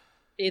 but...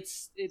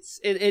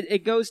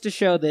 It goes to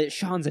show that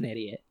Sean's an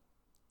idiot.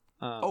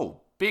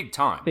 Big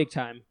time. Big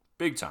time.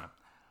 Big time.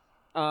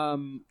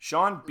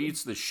 Sean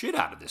beats the shit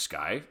out of this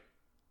guy.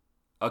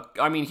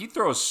 I mean, he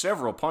throws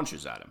several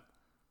punches at him.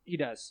 He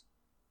does.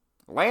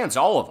 Lands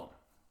all of them.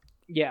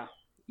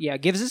 Yeah,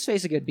 gives his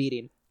face a good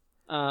beating.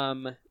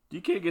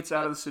 DK gets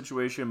out of the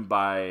situation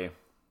by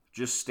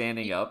just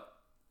standing up.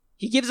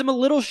 He gives him a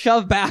little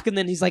shove back, and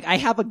then he's like, I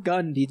have a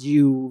gun. Did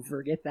you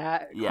forget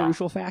that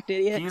crucial fact,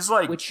 idiot? He's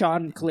like which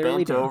Sean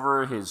clearly bent did.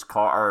 over his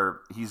car,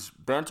 or he's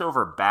bent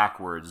over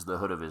backwards, the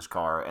hood of his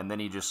car, and then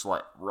he just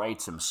like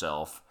rights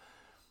himself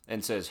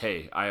and says,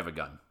 hey, I have a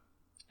gun.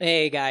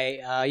 Hey,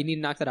 guy, you need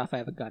to knock that off. I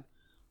have a gun.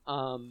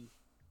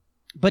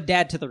 But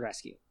Dad to the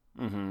rescue.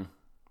 Mm-hmm.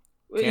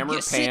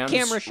 Sit Pans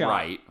camera shot.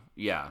 right.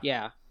 Yeah.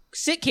 Yeah.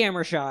 Sit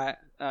camera shot.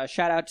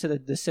 Shout out to the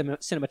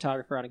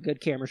cinematographer on a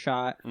good camera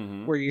shot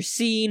where you're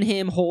seeing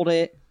him hold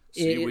it.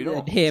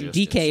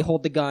 DK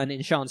hold the gun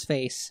in Sean's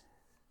face.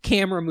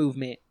 Camera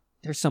movement.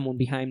 There's someone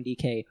behind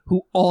DK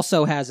who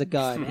also has a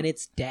gun, and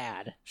it's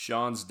Dad.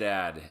 Sean's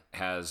dad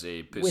has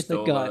a With a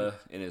pistola gun.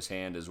 in his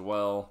hand as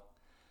well.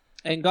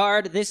 And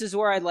guard, this is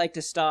where I'd like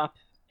to stop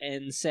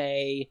and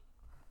say,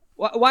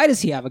 why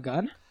does he have a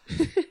gun?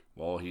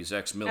 Well, he's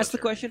ex-military. That's the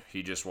question.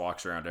 He just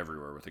walks around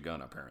everywhere with a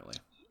gun, apparently.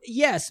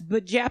 Yes,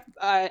 but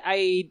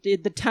I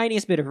did the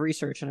tiniest bit of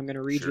research, and I'm going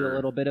to read you a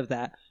little bit of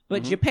that.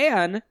 But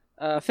Japan,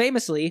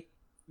 famously,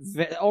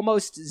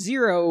 almost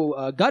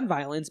zero gun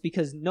violence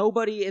because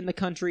nobody in the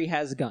country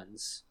has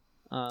guns.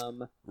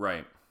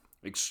 Right.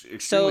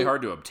 Extremely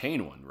hard to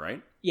obtain one,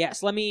 right?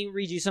 Yes, let me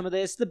read you some of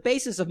this. The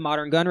basis of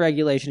modern gun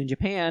regulation in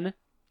Japan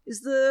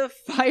is the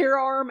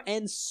Firearm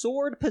and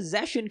Sword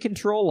Possession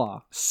Control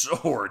Law.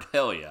 Sword,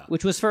 hell yeah.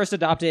 Which was first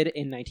adopted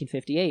in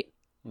 1958,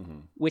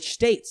 which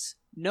states,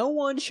 no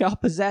one shall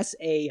possess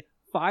a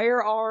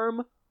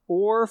firearm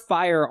or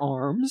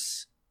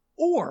firearms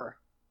or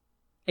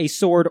a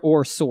sword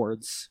or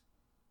swords.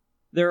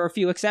 There are a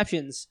few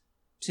exceptions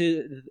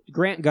to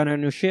grant gun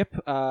ownership,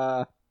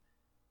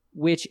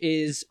 which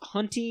is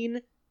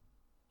hunting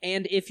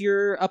and if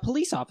you're a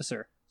police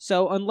officer.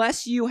 So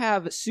unless you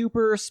have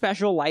super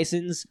special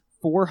license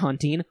for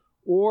hunting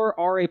or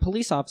are a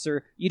police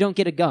officer, you don't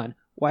get a gun.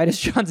 Why does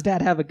Sean's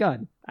dad have a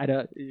gun?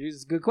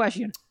 It's a good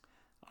question.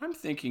 I'm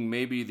thinking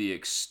maybe the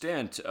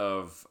extent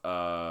of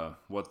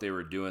what they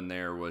were doing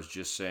there was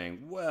just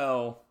saying,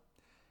 well,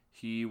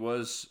 he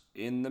was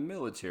in the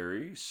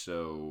military,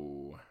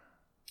 so...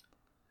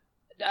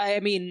 I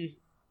mean,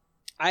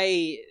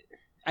 I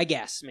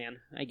guess, man.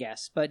 I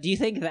guess. But do you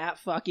think that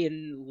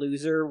fucking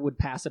loser would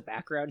pass a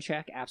background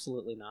check?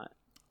 Absolutely not.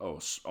 Oh,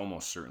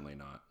 almost certainly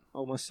not.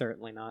 Almost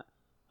certainly not.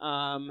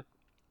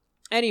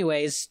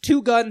 Anyways,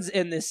 2 guns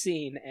in this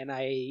scene, and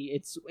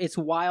it's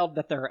wild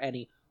that there are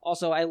any.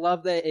 Also, I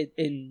love that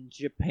in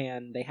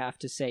Japan they have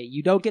to say,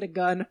 you don't get a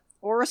gun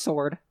or a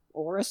sword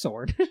or a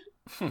sword.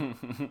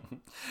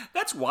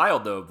 That's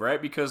wild, though,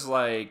 right? Because,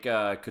 like,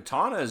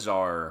 katanas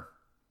are,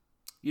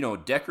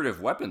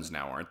 decorative weapons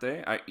now, aren't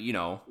they?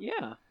 Yeah.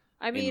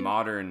 I mean, in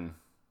modern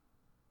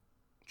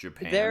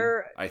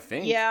Japan, I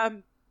think. Yeah,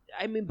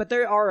 I mean, but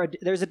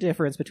there's a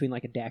difference between,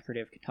 like, a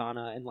decorative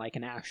katana and, like,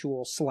 an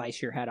actual slice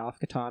your head off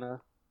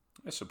katana.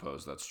 I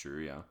suppose that's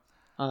true, yeah.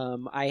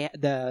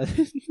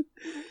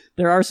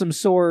 There are some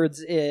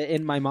swords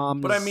in my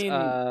mom's. But I mean,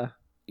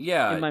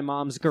 in my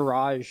mom's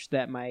garage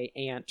that my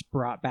aunt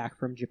brought back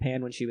from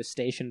Japan when she was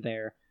stationed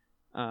there.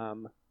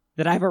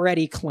 That I've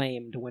already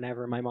claimed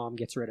whenever my mom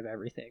gets rid of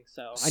everything.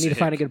 So I need to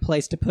find a good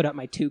place to put up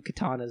my 2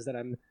 katanas that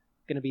I'm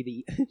going to be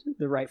the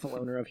the rightful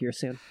owner of here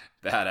soon.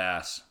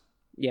 Badass.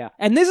 Yeah,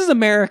 and this is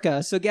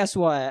America, so guess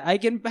what? I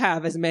can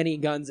have as many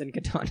guns and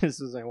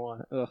katanas as I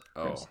want. Ugh,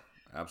 gross.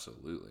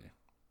 Absolutely.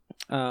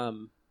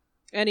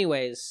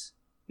 Anyways,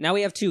 now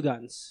we have 2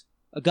 guns.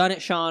 A gun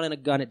at Sean and a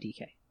gun at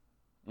DK.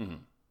 Mm-hmm.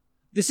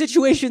 The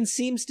situation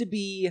seems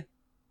to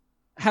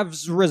have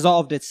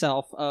resolved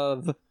itself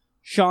of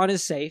Sean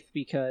is safe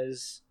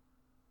because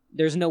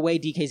there's no way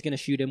DK's going to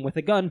shoot him with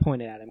a gun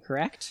pointed at him,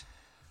 correct?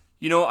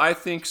 I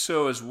think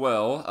so as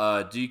well.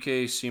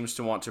 DK seems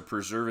to want to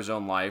preserve his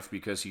own life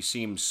because he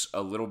seems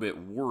a little bit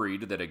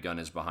worried that a gun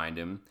is behind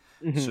him.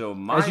 Mm-hmm. So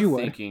my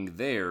thinking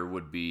there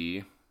would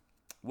be,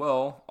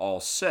 well, all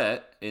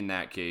set in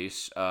that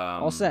case.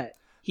 All set.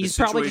 He's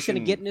probably just going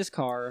to get in his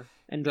car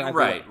and drive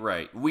away.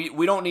 Right.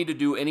 We don't need to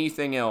do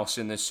anything else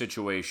in this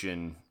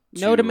situation.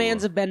 No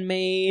demands have been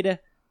made.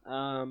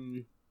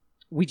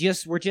 We're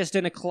just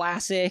in a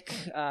classic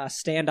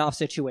standoff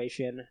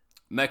situation.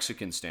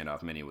 Mexican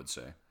standoff, many would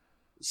say.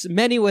 So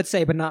many would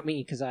say, but not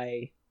me, because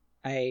I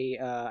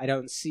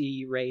don't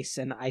see race,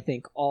 and I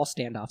think all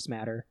standoffs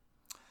matter.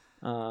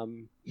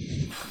 I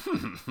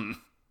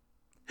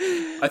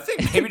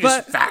think maybe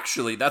just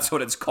factually, that's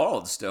what it's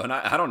called, Stone.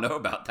 I don't know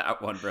about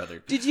that one,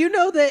 brother. Did you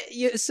know that?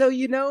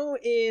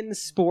 In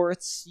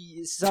sports,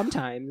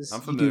 sometimes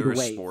I'm familiar you do the with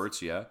wave.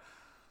 Sports, yeah.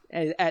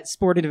 At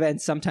sporting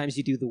events, sometimes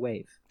you do the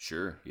wave.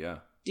 Sure,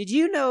 yeah. Did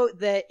you know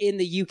that in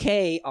the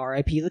UK,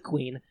 R.I.P. the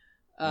Queen,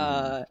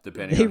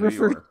 depending they on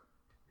refer, who you are.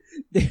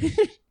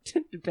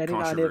 depending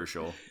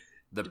controversial. on it,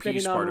 the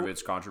peace part of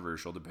it's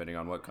controversial depending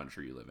on what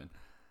country you live in.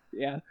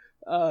 Yeah.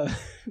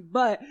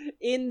 But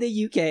in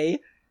the UK,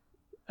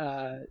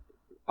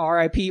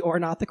 R.I.P. or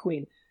not the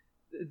Queen,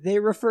 they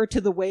refer to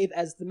the wave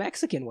as the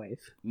Mexican wave.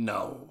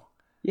 No.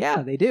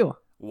 Yeah, they do.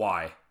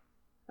 Why?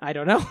 I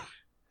don't know.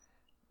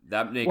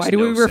 That makes Why do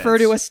we refer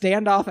sense. to a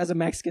standoff as a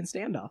Mexican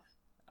standoff?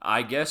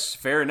 I guess,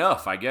 fair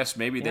enough. I guess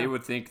maybe they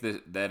would think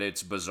that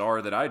it's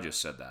bizarre that I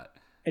just said that.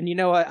 And you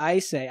know what I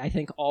say? I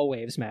think all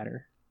waves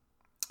matter.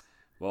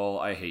 Well,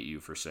 I hate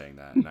you for saying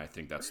that, and I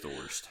think that's the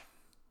worst.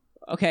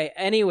 Okay,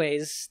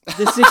 anyways,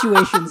 the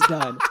situation's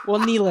done. Well,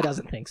 Neela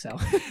doesn't think so.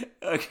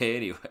 Okay,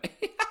 anyway.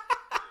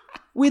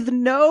 With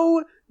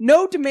no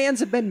demands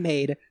have been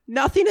made.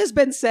 Nothing has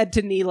been said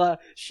to Neela.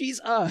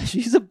 She's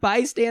a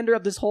bystander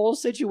of this whole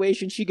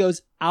situation. She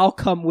goes, "I'll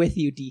come with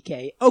you,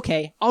 DK."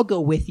 Okay, I'll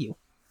go with you.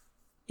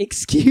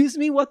 Excuse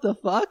me, what the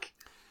fuck?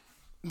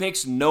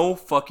 Makes no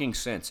fucking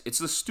sense. It's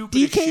the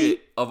stupidest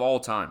shit of all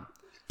time.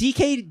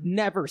 DK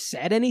never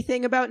said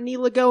anything about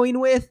Neela going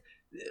with.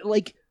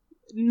 Like,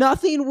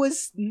 nothing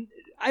was...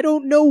 I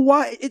don't know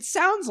why. It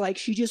sounds like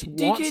she just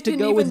wants to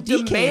go with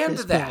DK at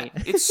this point.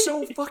 It's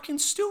so fucking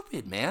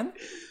stupid, man.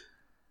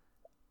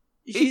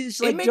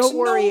 She's it like, makes don't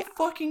worry. no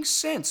fucking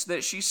sense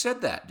that she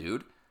said that,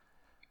 dude.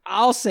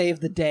 I'll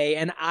save the day,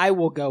 and I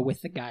will go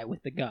with the guy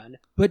with the gun.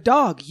 But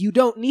dog, you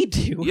don't need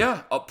to.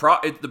 Yeah,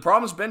 the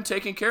problem's been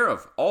taken care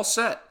of. All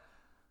set.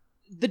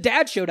 The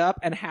dad showed up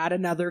and had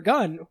another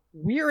gun.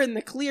 We're in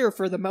the clear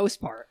for the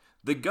most part.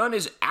 The gun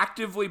is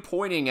actively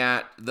pointing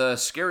at the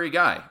scary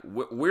guy.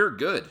 We're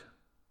good.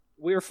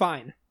 We're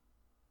fine.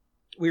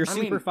 We're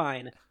super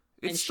fine.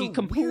 And she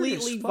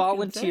completely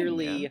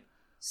voluntarily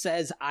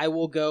says, I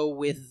will go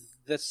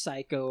with the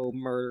psycho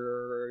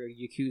murderer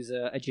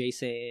Yakuza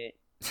adjacent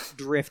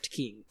Drift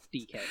King,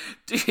 DK.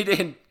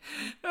 Dude,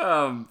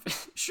 and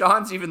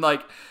Sean's even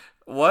like,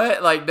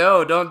 what? Like,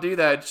 no, don't do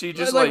that. She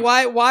just like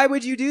why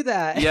would you do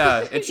that?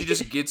 Yeah, and she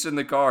just gets in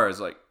the car. It's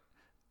like,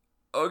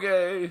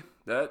 okay,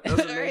 that doesn't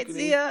all make right, any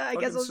see ya. I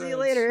guess I'll see you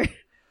later.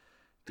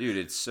 Dude,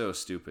 it's so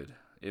stupid.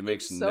 It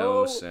makes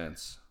no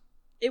sense.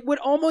 It would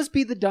almost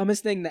be the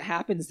dumbest thing that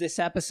happens this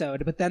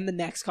episode, but then the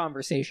next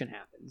conversation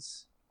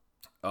happens.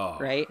 Oh,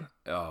 right?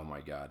 Oh my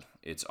god,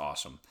 it's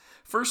awesome.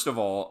 First of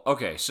all,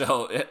 okay,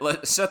 so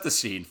let's set the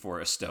scene for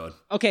us, Stone.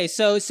 Okay,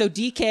 so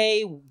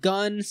DK,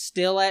 gun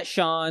still at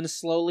Sean,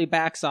 slowly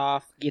backs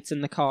off, gets in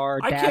the car.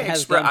 Dad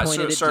has gun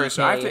pointed at DK.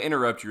 So I have to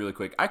interrupt you really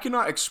quick. I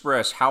cannot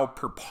express how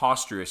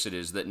preposterous it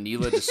is that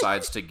Neela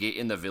decides to get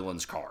in the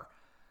villain's car.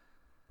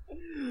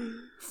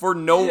 He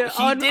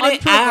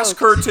didn't ask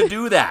her to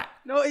do that.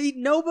 No,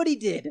 nobody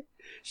did.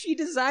 She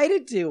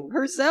decided to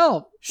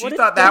herself. She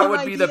thought that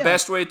would be the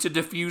best way to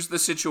defuse the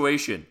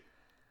situation.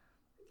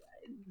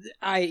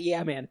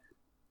 Yeah, man.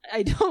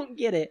 I don't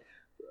get it.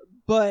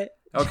 But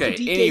okay,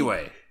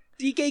 anyway.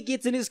 DK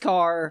gets in his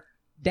car.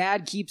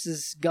 Dad keeps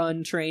his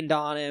gun trained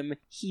on him.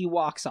 He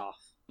walks off.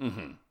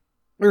 Mm-hmm.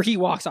 Or he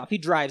walks off. He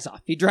drives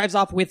off. He drives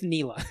off with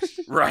Neela.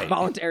 Right.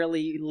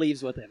 Voluntarily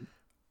leaves with him.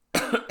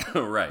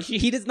 Right.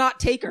 He does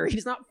not take her. He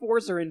does not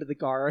force her into the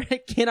car. I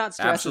cannot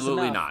stress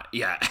absolutely this enough. Not.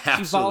 Yeah,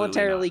 absolutely She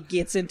voluntarily not.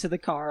 gets into the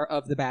car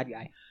of the bad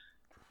guy.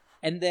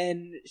 And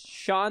then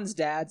Sean's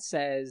dad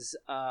says,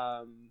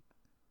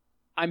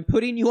 I'm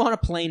putting you on a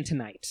plane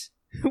tonight.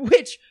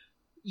 Which,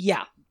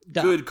 yeah.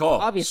 Duh, good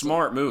call. Obviously.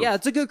 Smart move. Yeah,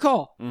 it's a good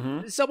call.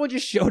 Mm-hmm. Someone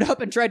just showed up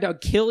and tried to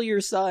kill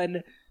your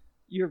son,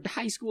 your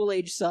high school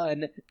age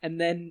son, and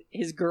then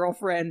his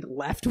girlfriend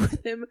left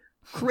with him.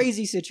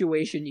 Crazy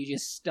situation you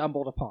just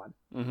stumbled upon.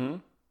 Mm-hmm.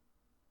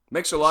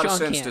 Makes a lot of Sean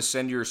sense can't. to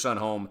send your son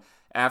home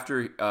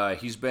after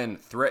he's been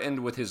threatened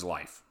with his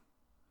life.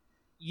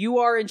 You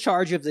are in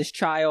charge of this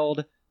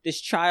child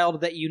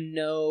that you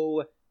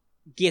know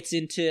gets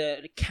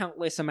into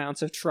countless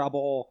amounts of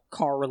trouble,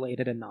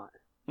 car-related and not.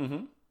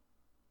 Mm-hmm.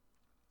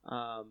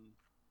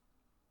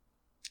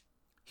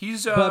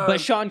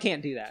 But Sean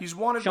can't do that. He's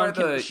wanted by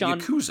the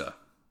Yakuza,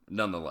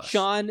 nonetheless.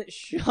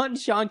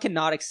 Sean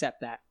cannot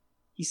accept that.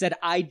 He said,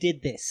 "I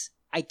did this.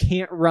 I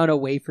can't run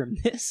away from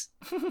this."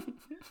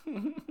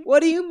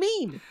 What do you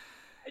mean?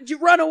 You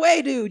run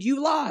away, dude.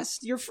 You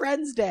lost. Your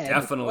friend's dead.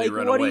 Definitely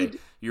run away.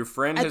 Your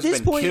friend has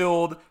been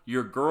killed.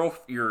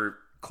 Your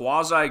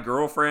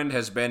quasi-girlfriend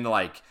has been,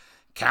 like,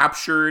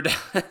 captured.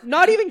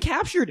 Not even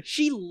captured.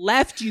 She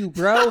left you,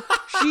 bro.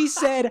 She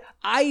said,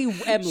 "I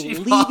am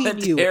leaving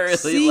you.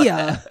 See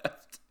ya."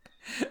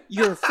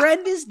 Your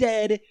friend is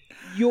dead.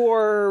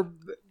 Your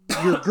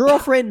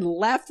girlfriend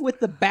left with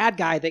the bad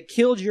guy that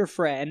killed your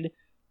friend.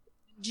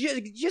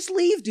 Just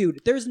leave, dude.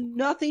 There's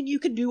nothing you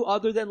can do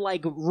other than,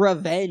 like,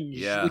 revenge.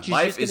 Yeah, which is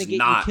life just gonna is get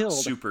not you killed.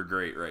 super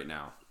great right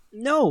now.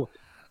 No.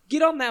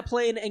 Get on that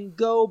plane and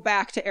go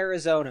back to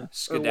Arizona.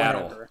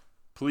 Skedaddle. Or whatever.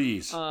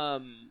 Please.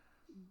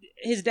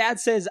 His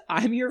dad says,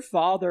 "I'm your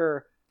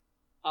father.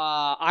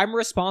 I'm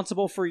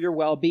responsible for your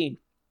well-being."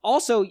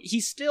 Also,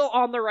 he's still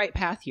on the right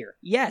path here.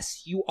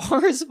 Yes, you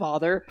are his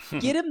father.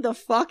 Get him the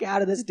fuck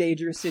out of this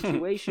dangerous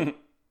situation.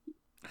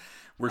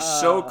 We're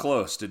so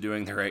close to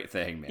doing the right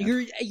thing,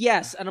 man.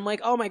 Yes, and I'm like,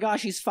 oh my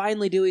gosh, he's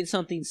finally doing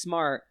something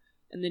smart.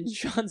 And then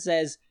Sean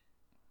says,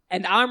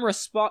 and I'm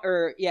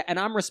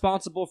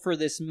responsible for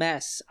this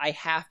mess. I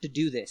have to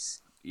do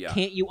this. Yeah.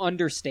 Can't you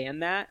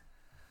understand that?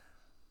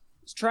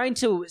 He's trying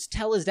to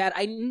tell his dad,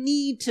 I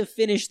need to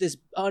finish this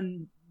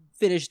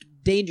unfinished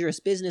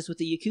dangerous business with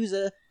the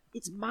Yakuza.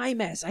 It's my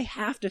mess. I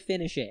have to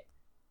finish it.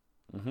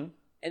 Mm-hmm.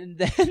 And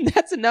then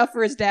that's enough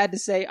for his dad to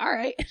say, all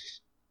right.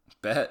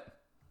 Bet,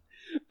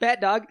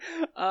 dog.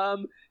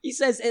 He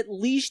says, at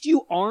least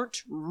you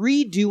aren't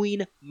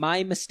redoing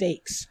my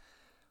mistakes.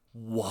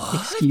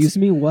 What? Excuse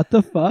me, what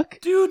the fuck?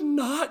 Dude,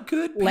 not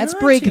good parenting. Let's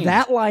break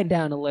that line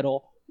down a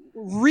little.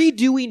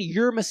 Redoing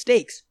your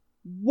mistakes.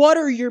 What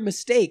are your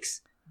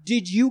mistakes?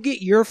 Did you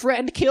get your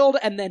friend killed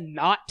and then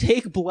not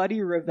take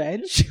bloody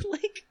revenge?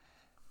 Like,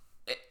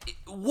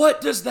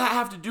 what does that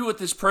have to do with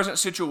this present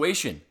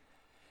situation?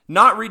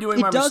 Not redoing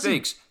my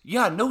mistakes.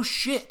 Yeah, no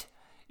shit.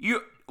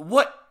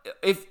 What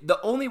if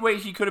the only way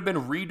he could have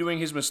been redoing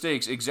his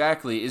mistakes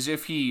exactly is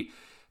if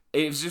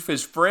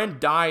his friend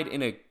died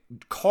in a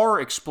car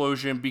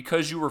explosion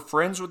because you were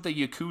friends with the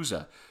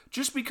Yakuza.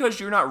 Just because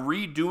you're not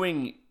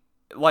redoing,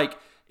 like,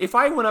 if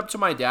I went up to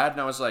my dad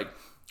and I was like,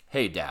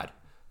 "Hey, Dad,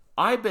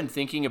 I've been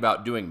thinking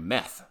about doing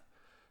meth."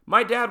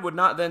 My dad would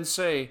not then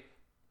say,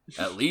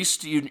 "At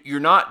least you're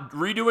not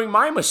redoing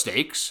my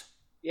mistakes."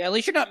 Yeah, at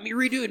least you're not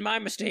redoing my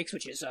mistakes,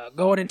 which is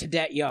going into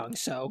debt young,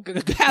 so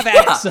have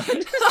at it,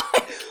 son.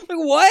 Like,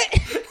 what?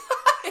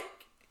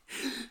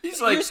 He's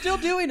like, you're still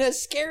doing a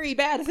scary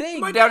bad thing.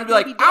 My dad would be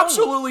like,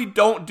 absolutely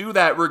don't do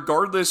that,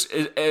 regardless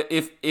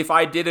if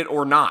I did it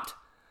or not.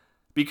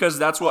 Because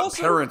that's what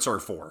also, parents are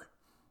for.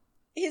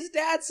 His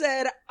dad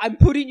said, "I'm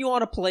putting you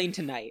on a plane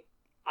tonight.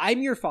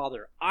 I'm your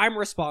father. I'm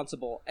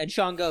responsible." And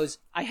Sean goes,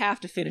 "I have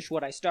to finish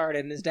what I started."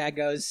 And his dad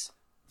goes,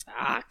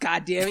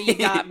 "God damn it, you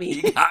got me."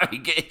 You got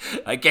me.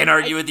 I can't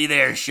argue with you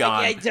there,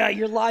 Sean.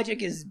 Your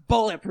logic is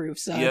bulletproof,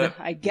 son. Yep.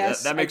 I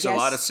guess that makes a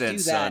lot of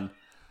sense, son.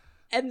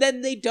 And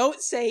then they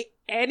don't say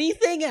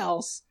anything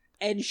else,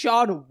 and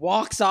Sean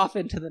walks off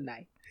into the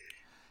night.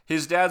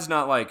 His dad's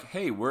not like,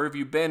 "Hey, where have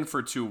you been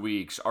for 2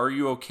 weeks? Are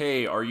you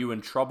okay? Are you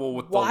in trouble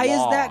with the law?" Why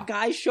is that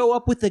guy show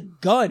up with a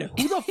gun?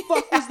 Who the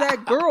fuck was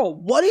that girl?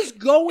 What is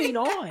going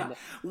on?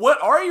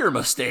 What are your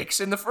mistakes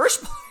in the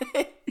first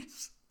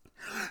place?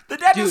 The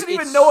dad doesn't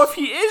even know if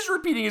he is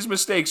repeating his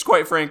mistakes,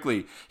 quite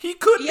frankly. He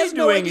could be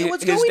doing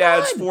his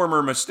dad's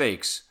former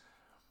mistakes.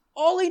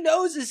 All he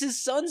knows is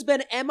his son's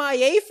been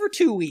MIA for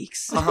 2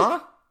 weeks.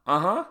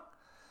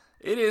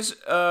 It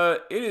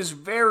is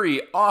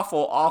very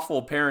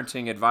awful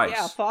parenting advice.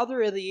 Yeah,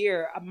 Father of the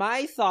Year.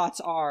 My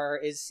thoughts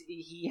is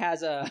he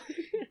has a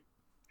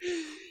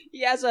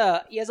he has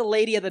a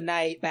lady of the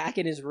night back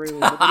in his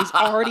room, but he's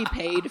already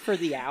paid for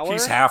the hour.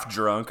 He's half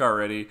drunk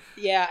already.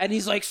 Yeah, and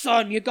he's like,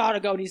 "Son, you gotta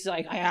go." And he's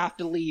like, "I have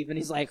to leave." And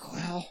he's like,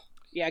 "Well,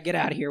 yeah, get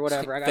out of here,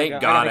 whatever." Thank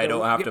God I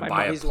don't have to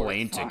buy a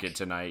plane ticket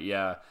tonight.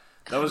 Yeah,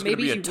 that was going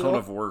to be a ton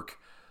of work.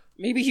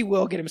 Maybe he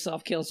will get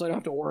himself killed, so I don't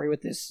have to worry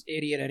about this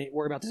idiot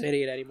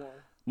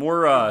anymore.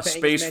 More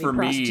space for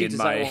me in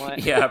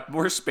my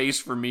more space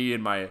for me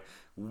in my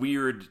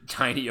weird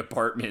tiny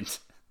apartment.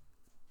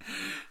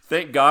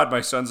 Thank God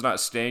my son's not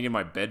staying in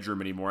my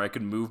bedroom anymore. I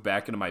can move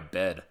back into my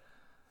bed.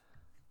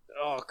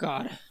 Oh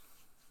God,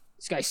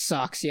 this guy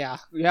sucks. Yeah,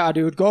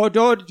 dude,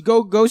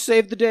 go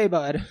save the day,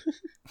 bud.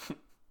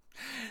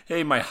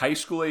 Hey, my high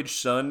school age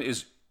son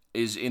is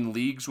in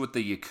leagues with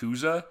the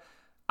Yakuza.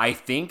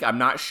 I'm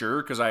not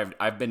sure because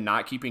I've been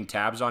not keeping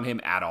tabs on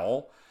him at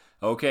all.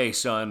 Okay,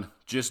 son,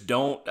 just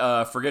don't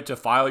forget to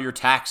file your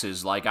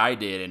taxes like I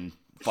did in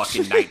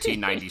fucking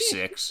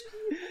 1996.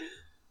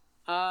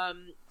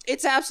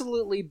 It's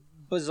absolutely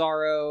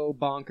bizarro,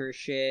 bonkers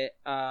shit.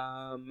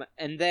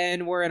 And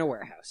then we're in a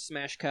warehouse.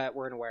 Smash cut,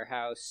 we're in a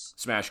warehouse.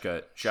 Smash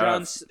cut. Shout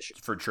out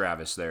for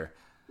Travis there.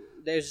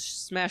 There's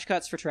smash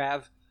cuts for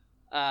Trav.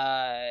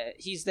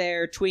 He's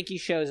there. Twinkie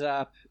shows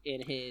up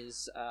in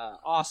his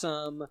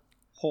awesome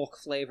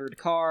Hulk-flavored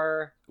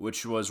car.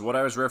 Which was what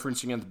I was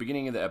referencing at the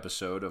beginning of the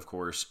episode, of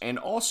course. And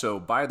also,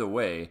 by the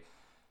way,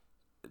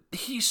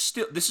 this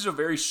is a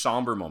very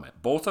somber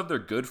moment. Both of their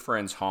good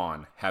friends,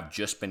 Han, have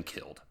just been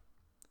killed.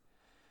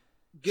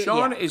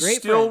 Sean is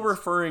still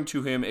referring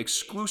to him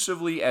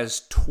exclusively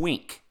as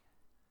Twink.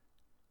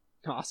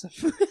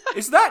 Awesome.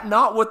 Is that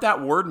not what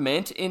that word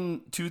meant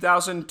in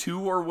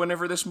 2002 or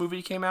whenever this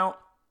movie came out?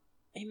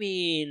 I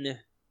mean,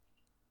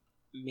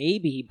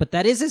 maybe, but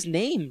that is his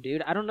name,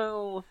 dude. I don't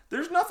know.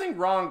 There's nothing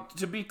wrong,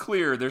 to be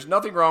clear, there's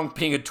nothing wrong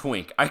being a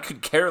twink. I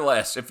could care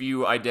less if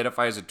you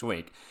identify as a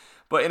twink.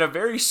 But in a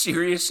very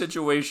serious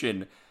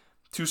situation,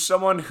 to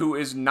someone who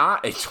is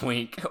not a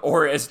twink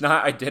or is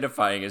not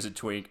identifying as a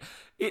twink,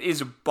 it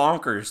is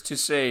bonkers to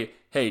say,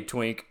 "Hey,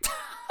 twink."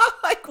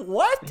 Like,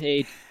 what?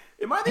 Hey,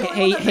 am I the only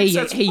one that thinks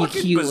that's you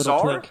fucking cute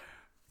bizarre? Little twink.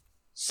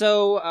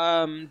 So,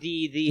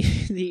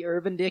 the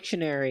Urban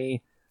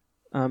Dictionary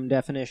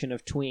definition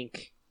of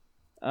twink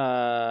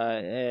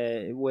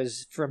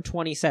was from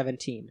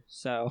 2017.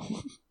 So,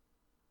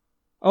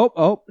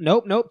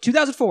 nope,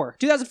 2004.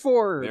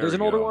 There's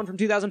an older one from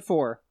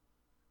 2004.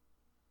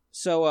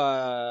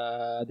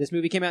 So, this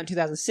movie came out in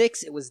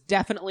 2006. It was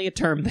definitely a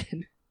term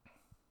then.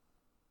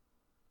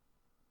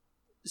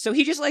 So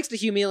he just likes to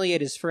humiliate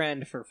his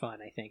friend for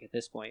fun, I think, at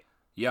this point.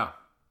 Yeah,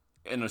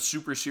 in a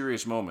super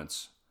serious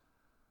moments.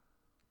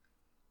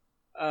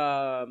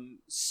 A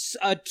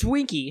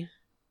Twinkie,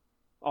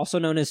 also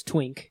known as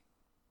Twink,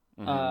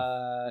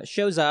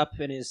 shows up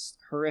in his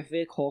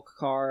horrific Hulk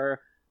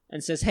car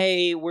and says,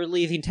 "Hey, we're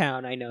leaving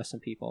town. I know some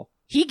people."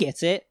 He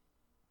gets it.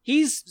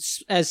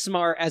 He's as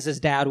smart as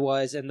his dad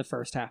was in the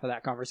first half of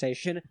that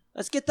conversation.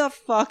 Let's get the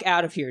fuck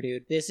out of here,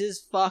 dude. This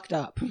is fucked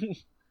up.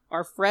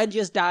 Our friend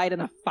just died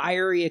in a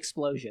fiery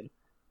explosion.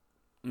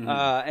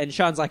 And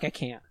Sean's like, I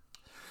can't.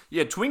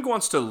 Yeah, Twink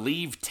wants to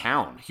leave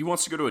town. He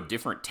wants to go to a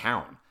different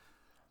town.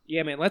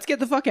 Yeah, man, let's get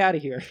the fuck out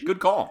of here. Good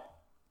call.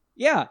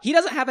 Yeah, he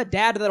doesn't have a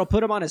dad that'll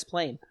put him on his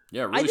plane.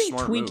 Yeah, really I think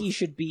smart Twinkie move.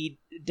 should be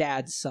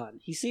Dad's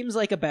son. He seems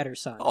like a better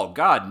son. Oh,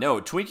 God,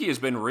 no. Twinkie has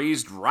been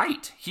raised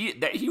right. He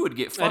would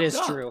get fucked up. That is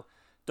true.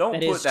 Don't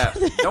put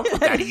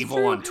that evil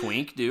true. on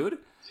Twink, dude.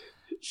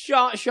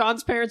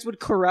 Sean's parents would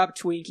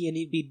corrupt Twinkie, and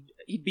he'd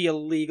be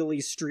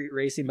illegally street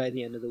racing by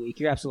the end of the week.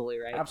 You're absolutely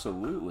right.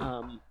 Absolutely.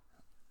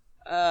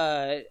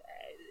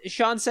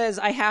 Sean says,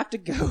 I have to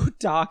go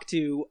talk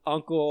to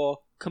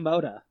Uncle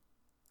Komoda.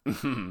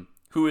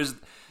 Who is...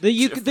 The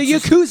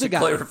Yakuza guy.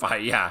 To clarify,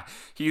 yeah.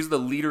 He's the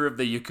leader of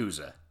the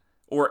Yakuza.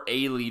 Or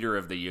a leader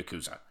of the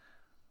Yakuza.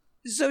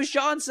 So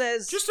Sean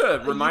says... Just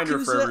a reminder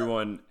for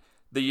everyone,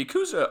 the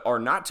Yakuza are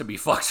not to be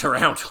fucked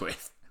around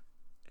with.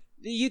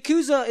 The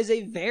Yakuza is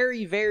a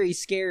very, very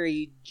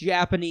scary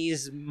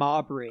Japanese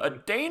mob ring. A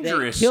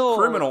dangerous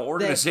criminal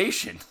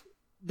organization.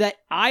 That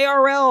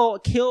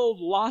IRL killed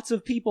lots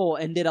of people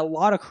and did a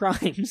lot of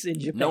crimes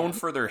in Japan. Known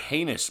for their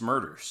heinous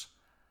murders.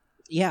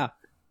 Yeah.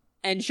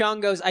 And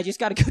Sean goes, I just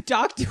gotta go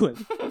talk to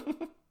him.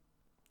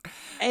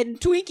 And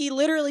Twinkie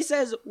literally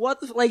says,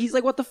 he's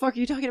like, what the fuck are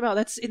you talking about?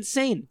 That's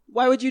insane.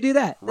 Why would you do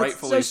that? That's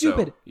Rightfully so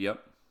stupid. Yep.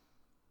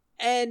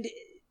 And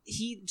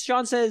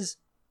Sean says,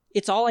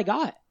 it's all I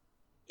got.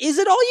 Is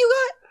it all you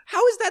got?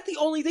 How is that the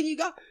only thing you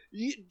got?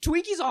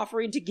 Twinkie's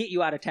offering to get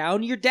you out of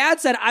town. Your dad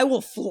said, I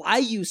will fly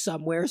you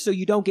somewhere so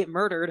you don't get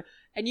murdered.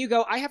 And you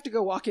go, I have to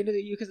go walk into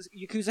the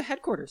Yakuza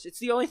headquarters. It's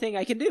the only thing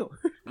I can do.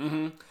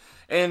 Mm-hmm.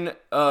 And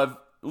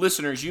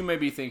listeners, you may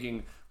be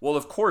thinking, well,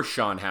 of course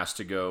Sean has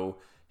to go.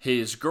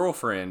 His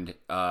girlfriend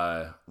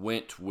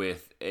went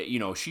with,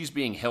 she's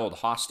being held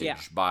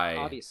hostage by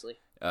obviously.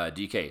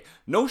 DK.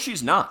 No,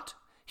 she's not.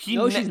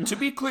 To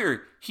be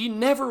clear, he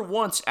never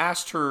once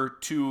asked her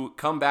to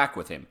come back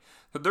with him.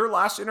 Their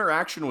last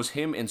interaction was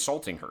him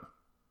insulting her.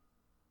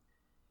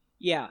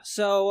 Yeah,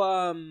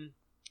 so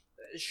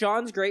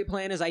Sean's great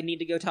plan is I need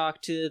to go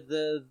talk to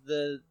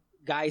the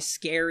guy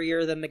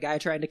scarier than the guy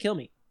trying to kill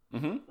me.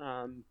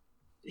 Mm-hmm.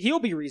 He'll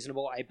be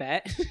reasonable, I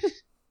bet.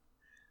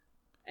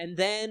 And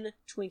then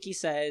Twinkie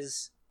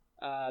says,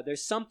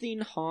 there's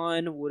something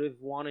Han would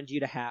have wanted you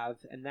to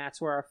have, and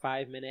that's where our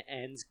 5-minute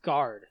ends.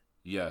 Guard.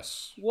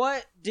 Yes.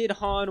 What did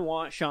Han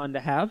want Sean to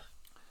have,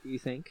 do you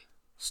think?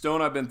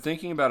 Stone, I've been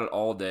thinking about it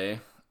all day,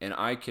 and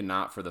I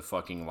cannot for the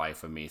fucking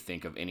life of me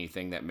think of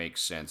anything that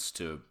makes sense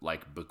to,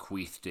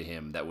 bequeath to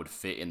him that would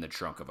fit in the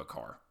trunk of a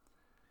car.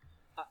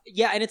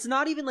 Yeah, and it's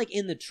not even,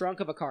 in the trunk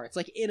of a car. It's,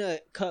 in a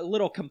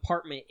little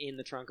compartment in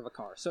the trunk of a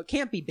car. So it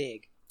can't be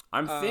big.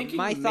 I'm thinking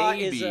my maybe... thought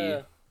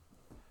is...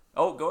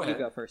 Oh, go ahead.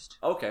 You go first.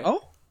 Okay.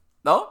 Oh?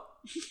 No?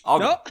 I'll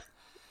no? go.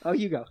 Oh,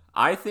 you go.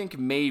 I think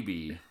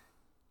maybe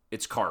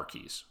it's car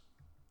keys.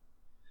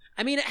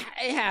 I mean,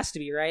 it has to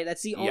be, right?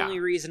 That's the only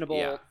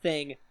reasonable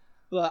thing.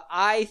 But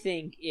I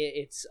think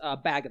it's a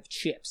bag of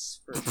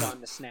chips for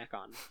Sean to snack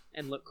on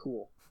and look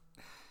cool.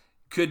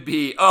 Could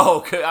be.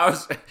 Oh,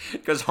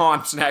 because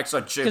Han snacks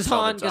on chips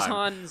all the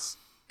time.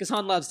 Because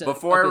Han loves to.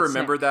 Before I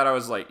remembered that, I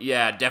was like,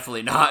 yeah,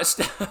 definitely not.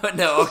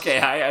 No, okay,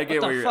 I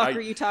get where you're. What the fuck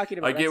are you talking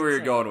about? I get where you're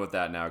going with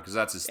that now, because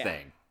that's his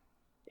thing.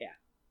 Yeah,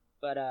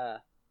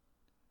 but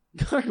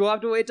we'll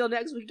have to wait till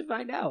next week to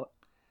find out.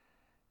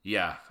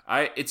 Yeah,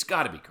 it's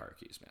got to be car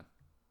keys, man.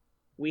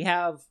 We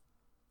have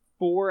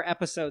 4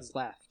 episodes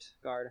left,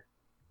 Guard.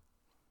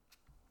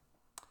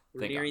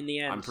 We're nearing the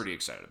end. I'm pretty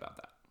excited about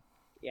that.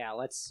 Yeah,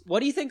 what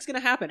do you think's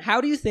going to happen? How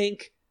do you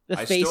think the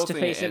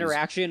face-to-face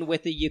interaction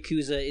with the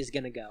Yakuza is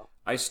going to go?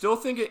 I still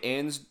think it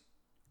ends,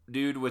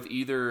 dude, with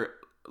either,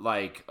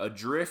 like, a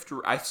drift...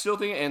 I still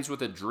think it ends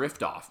with a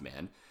drift-off,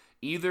 man.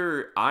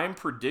 Either I'm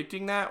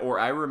predicting that, or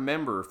I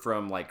remember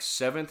from, like,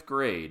 7th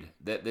grade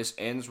that this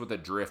ends with a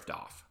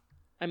drift-off.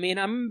 I mean,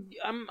 I'm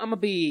gonna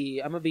be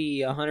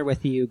 100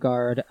 with you,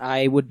 Guard.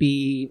 I would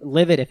be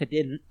livid if it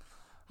didn't.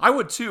 I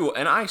would too,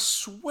 and I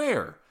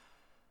swear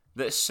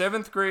that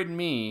 7th grade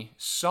me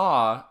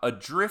saw a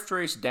drift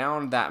race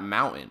down that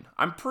mountain.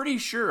 I'm pretty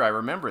sure I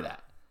remember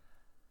that.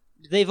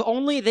 They've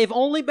only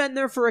been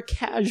there for a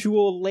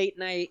casual late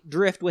night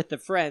drift with the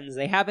friends.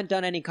 They haven't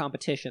done any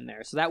competition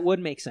there, so that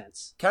would make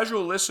sense.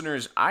 Casual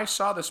listeners, I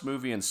saw this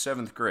movie in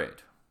 7th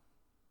grade.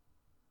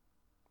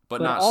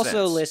 But not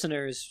also, since.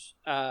 Listeners,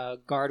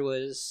 Guard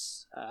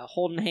was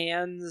holding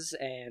hands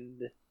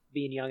and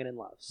being young and in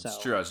love. So. It's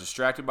true. I was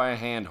distracted by a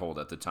handhold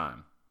at the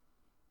time.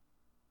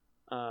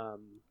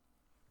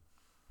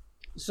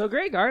 So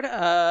great,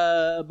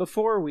 Guard.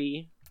 Before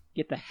we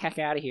get the heck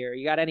out of here,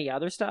 you got any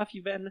other stuff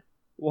you've been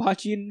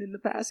watching in the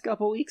past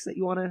couple weeks that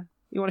you wanna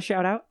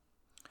shout out?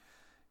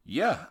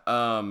 Yeah.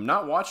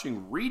 Not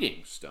watching,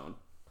 reading, Stone.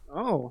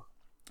 Oh.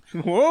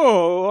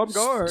 Whoa, I'm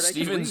Guard.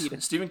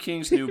 Stephen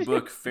King's new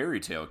book, Fairy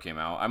Tale, came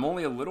out. I'm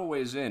only a little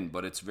ways in,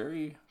 but it's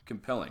very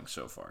compelling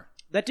so far.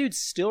 That dude's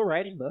still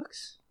writing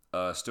books?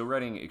 Still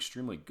writing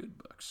extremely good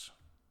books.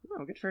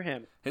 Oh, good for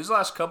him. His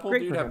last couple,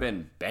 have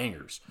been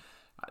bangers.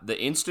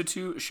 The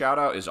Institute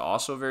shout-out is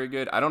also very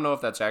good. I don't know if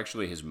that's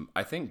actually his...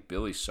 I think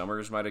Billy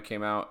Summers might have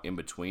came out in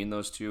between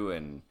those two,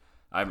 and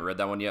I haven't read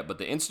that one yet, but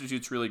The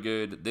Institute's really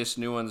good. This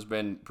new one's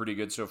been pretty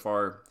good so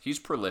far. He's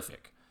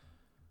prolific.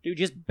 Dude,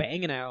 just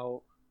banging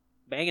out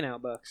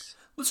books.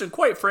 Listen,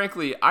 quite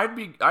frankly,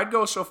 I'd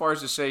go so far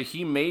as to say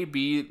he may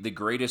be the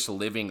greatest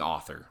living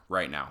author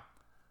right now.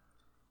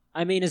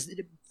 I mean,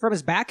 from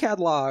his back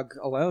catalog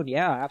alone,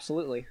 yeah,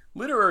 absolutely.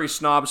 Literary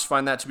snobs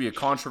find that to be a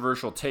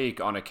controversial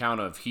take on account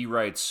of he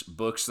writes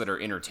books that are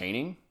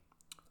entertaining.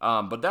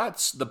 But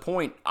that's the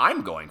point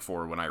I'm going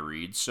for when I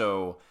read,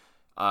 so...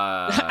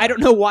 I don't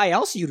know why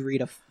else you'd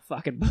read a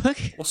fucking book.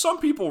 Well, some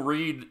people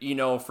read,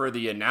 for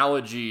the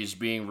analogies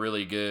being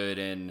really good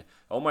and,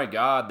 oh my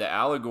god, the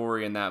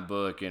allegory in that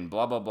book and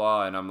blah, blah,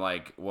 blah. And I'm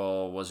like,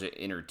 well, was it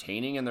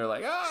entertaining? And they're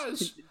like,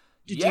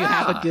 Did you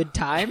have a good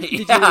time? Did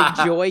you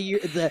enjoy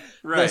the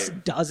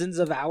dozens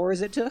of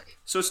hours it took?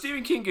 So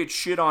Stephen King gets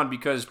shit on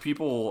because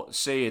people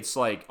say it's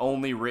like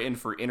only written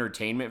for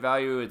entertainment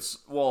value.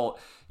 Well,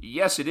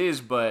 yes it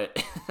is,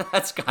 but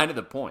that's kind of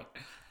the point.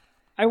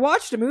 I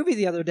watched a movie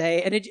the other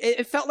day, and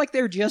it felt like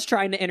they were just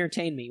trying to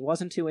entertain me.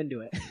 Wasn't too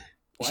into it.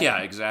 Yeah,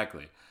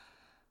 exactly.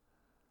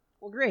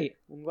 Well, great.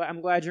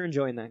 I'm glad you're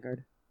enjoying that,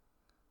 Guard.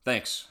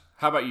 Thanks.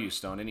 How about you,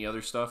 Stone? Any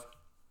other stuff?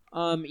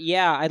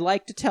 Yeah, I'd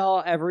like to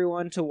tell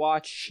everyone to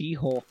watch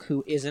She-Hulk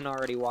who isn't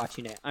already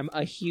watching it. I'm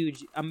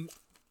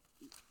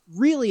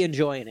really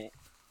enjoying it.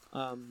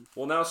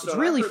 Well, now, Stone, it's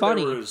really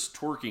funny. There was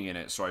twerking in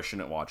it, so I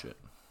shouldn't watch it.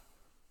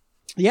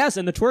 Yes,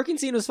 and the twerking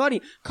scene was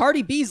funny.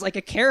 Cardi B's like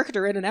a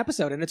character in an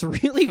episode, and it's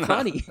really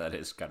funny. That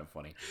is kind of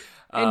funny.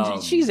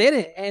 And she's in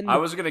it. And I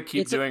was going to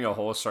keep doing a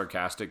whole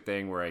sarcastic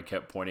thing where I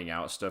kept pointing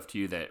out stuff to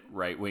you that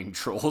right-wing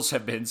trolls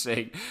have been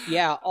saying.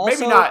 Yeah,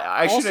 also... Maybe not.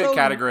 I shouldn't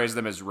categorize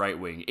them as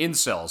right-wing.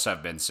 Incels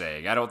have been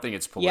saying. I don't think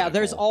it's political.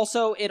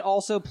 Yeah, it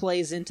also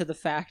plays into the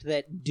fact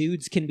that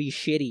dudes can be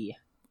shitty.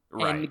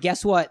 Right. And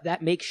guess what?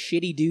 That makes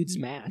shitty dudes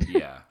mad.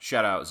 Yeah.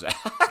 Shout out, Zach.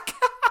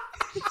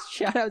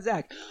 Shout out,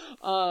 Zach.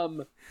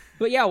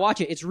 But yeah, watch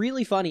it. It's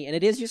really funny, and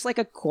it is just like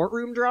a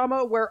courtroom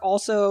drama where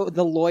also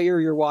the lawyer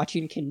you're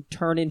watching can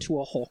turn into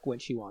a Hulk when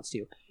she wants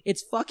to.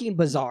 It's fucking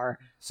bizarre,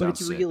 but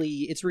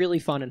it's really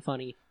fun and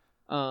funny.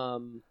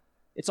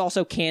 It's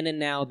also canon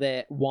now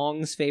that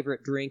Wong's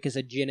favorite drink is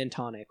a gin and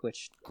tonic,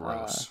 which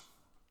gross.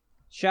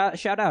 Shout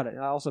out!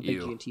 I'm also a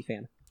big G&T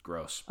fan.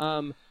 Gross.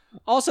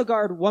 Also,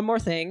 Guard, one more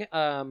thing.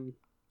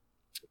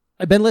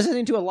 I've been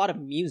listening to a lot of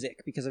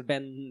music because I've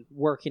been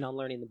working on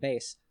learning the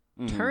bass.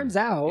 Mm-hmm. Turns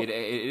out... It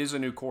is a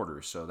new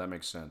quarter, so that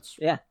makes sense.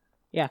 Yeah.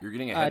 You're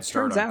getting a head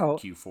start on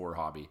Q4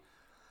 hobby.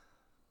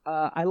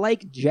 I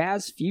like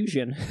jazz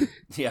fusion.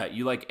 Yeah,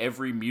 you like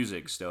every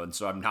music, Stone,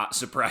 so I'm not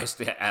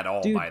surprised at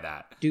all by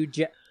that. Dude,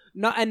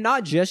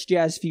 not just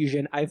jazz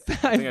fusion. I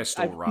think I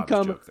stole Rob's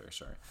joke there,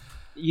 sorry.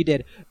 You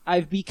did.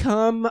 I've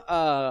become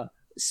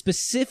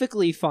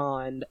specifically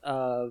fond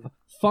of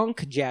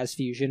funk jazz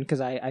fusion because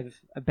I've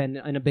been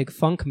in a big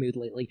funk mood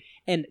lately,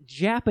 and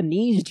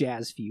Japanese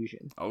jazz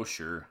fusion. Oh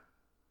sure,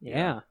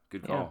 yeah.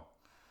 Good call.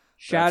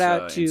 Shout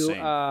out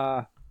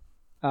to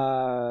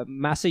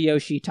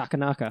Masayoshi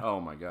Takanaka. Oh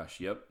my gosh,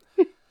 yep.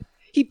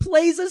 He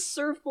plays a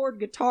surfboard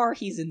guitar.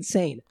 He's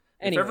insane.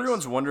 Anyways. If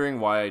everyone's wondering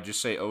why I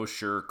just say, oh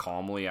sure,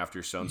 calmly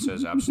after Stone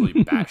says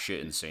absolutely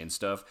batshit insane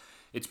stuff,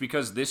 it's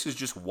because this is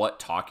just what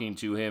talking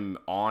to him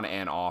on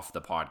and off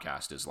the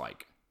podcast is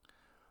like.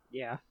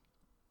 Yeah.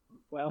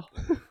 Well...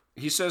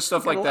 He says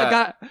stuff like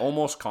that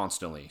almost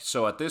constantly.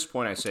 So at this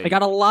point, I say I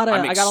got a lot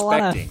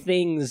of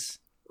things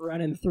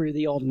running through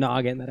the old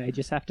noggin that I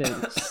just have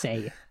to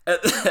say.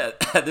 At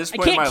this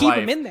point I in my can't keep life,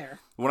 them in there.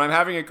 When I'm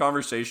having a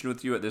conversation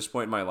with you at this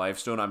point in my life,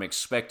 Stone, I'm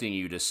expecting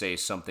you to say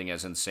something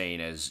as insane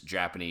as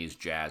Japanese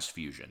jazz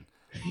fusion.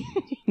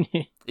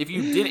 If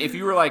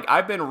you were like,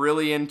 I've been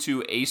really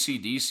into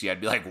AC/DC, I'd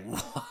be like,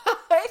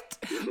 what?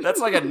 That's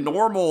like a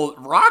normal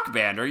rock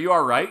band. Are you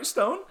all right,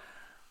 Stone?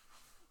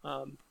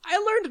 I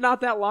learned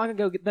not that long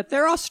ago that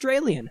they're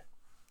Australian.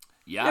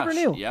 Yeah, never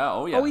knew. Yeah,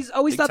 oh yeah. Always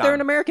Big thought time. they're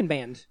an American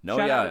band. No,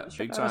 Shout yeah, out,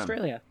 big shout time. out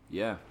Australia.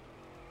 Yeah.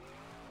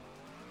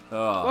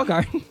 Well,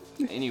 Garden.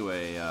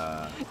 Anyway,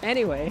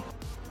 Anyway,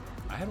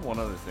 I had one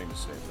other thing to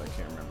say, but I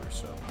can't remember.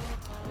 So,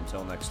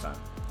 until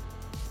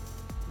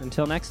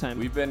next time.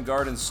 We've been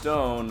Garden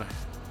Stone,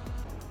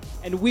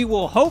 and we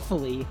will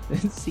hopefully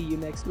see you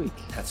next week.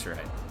 That's right.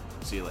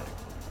 See you later.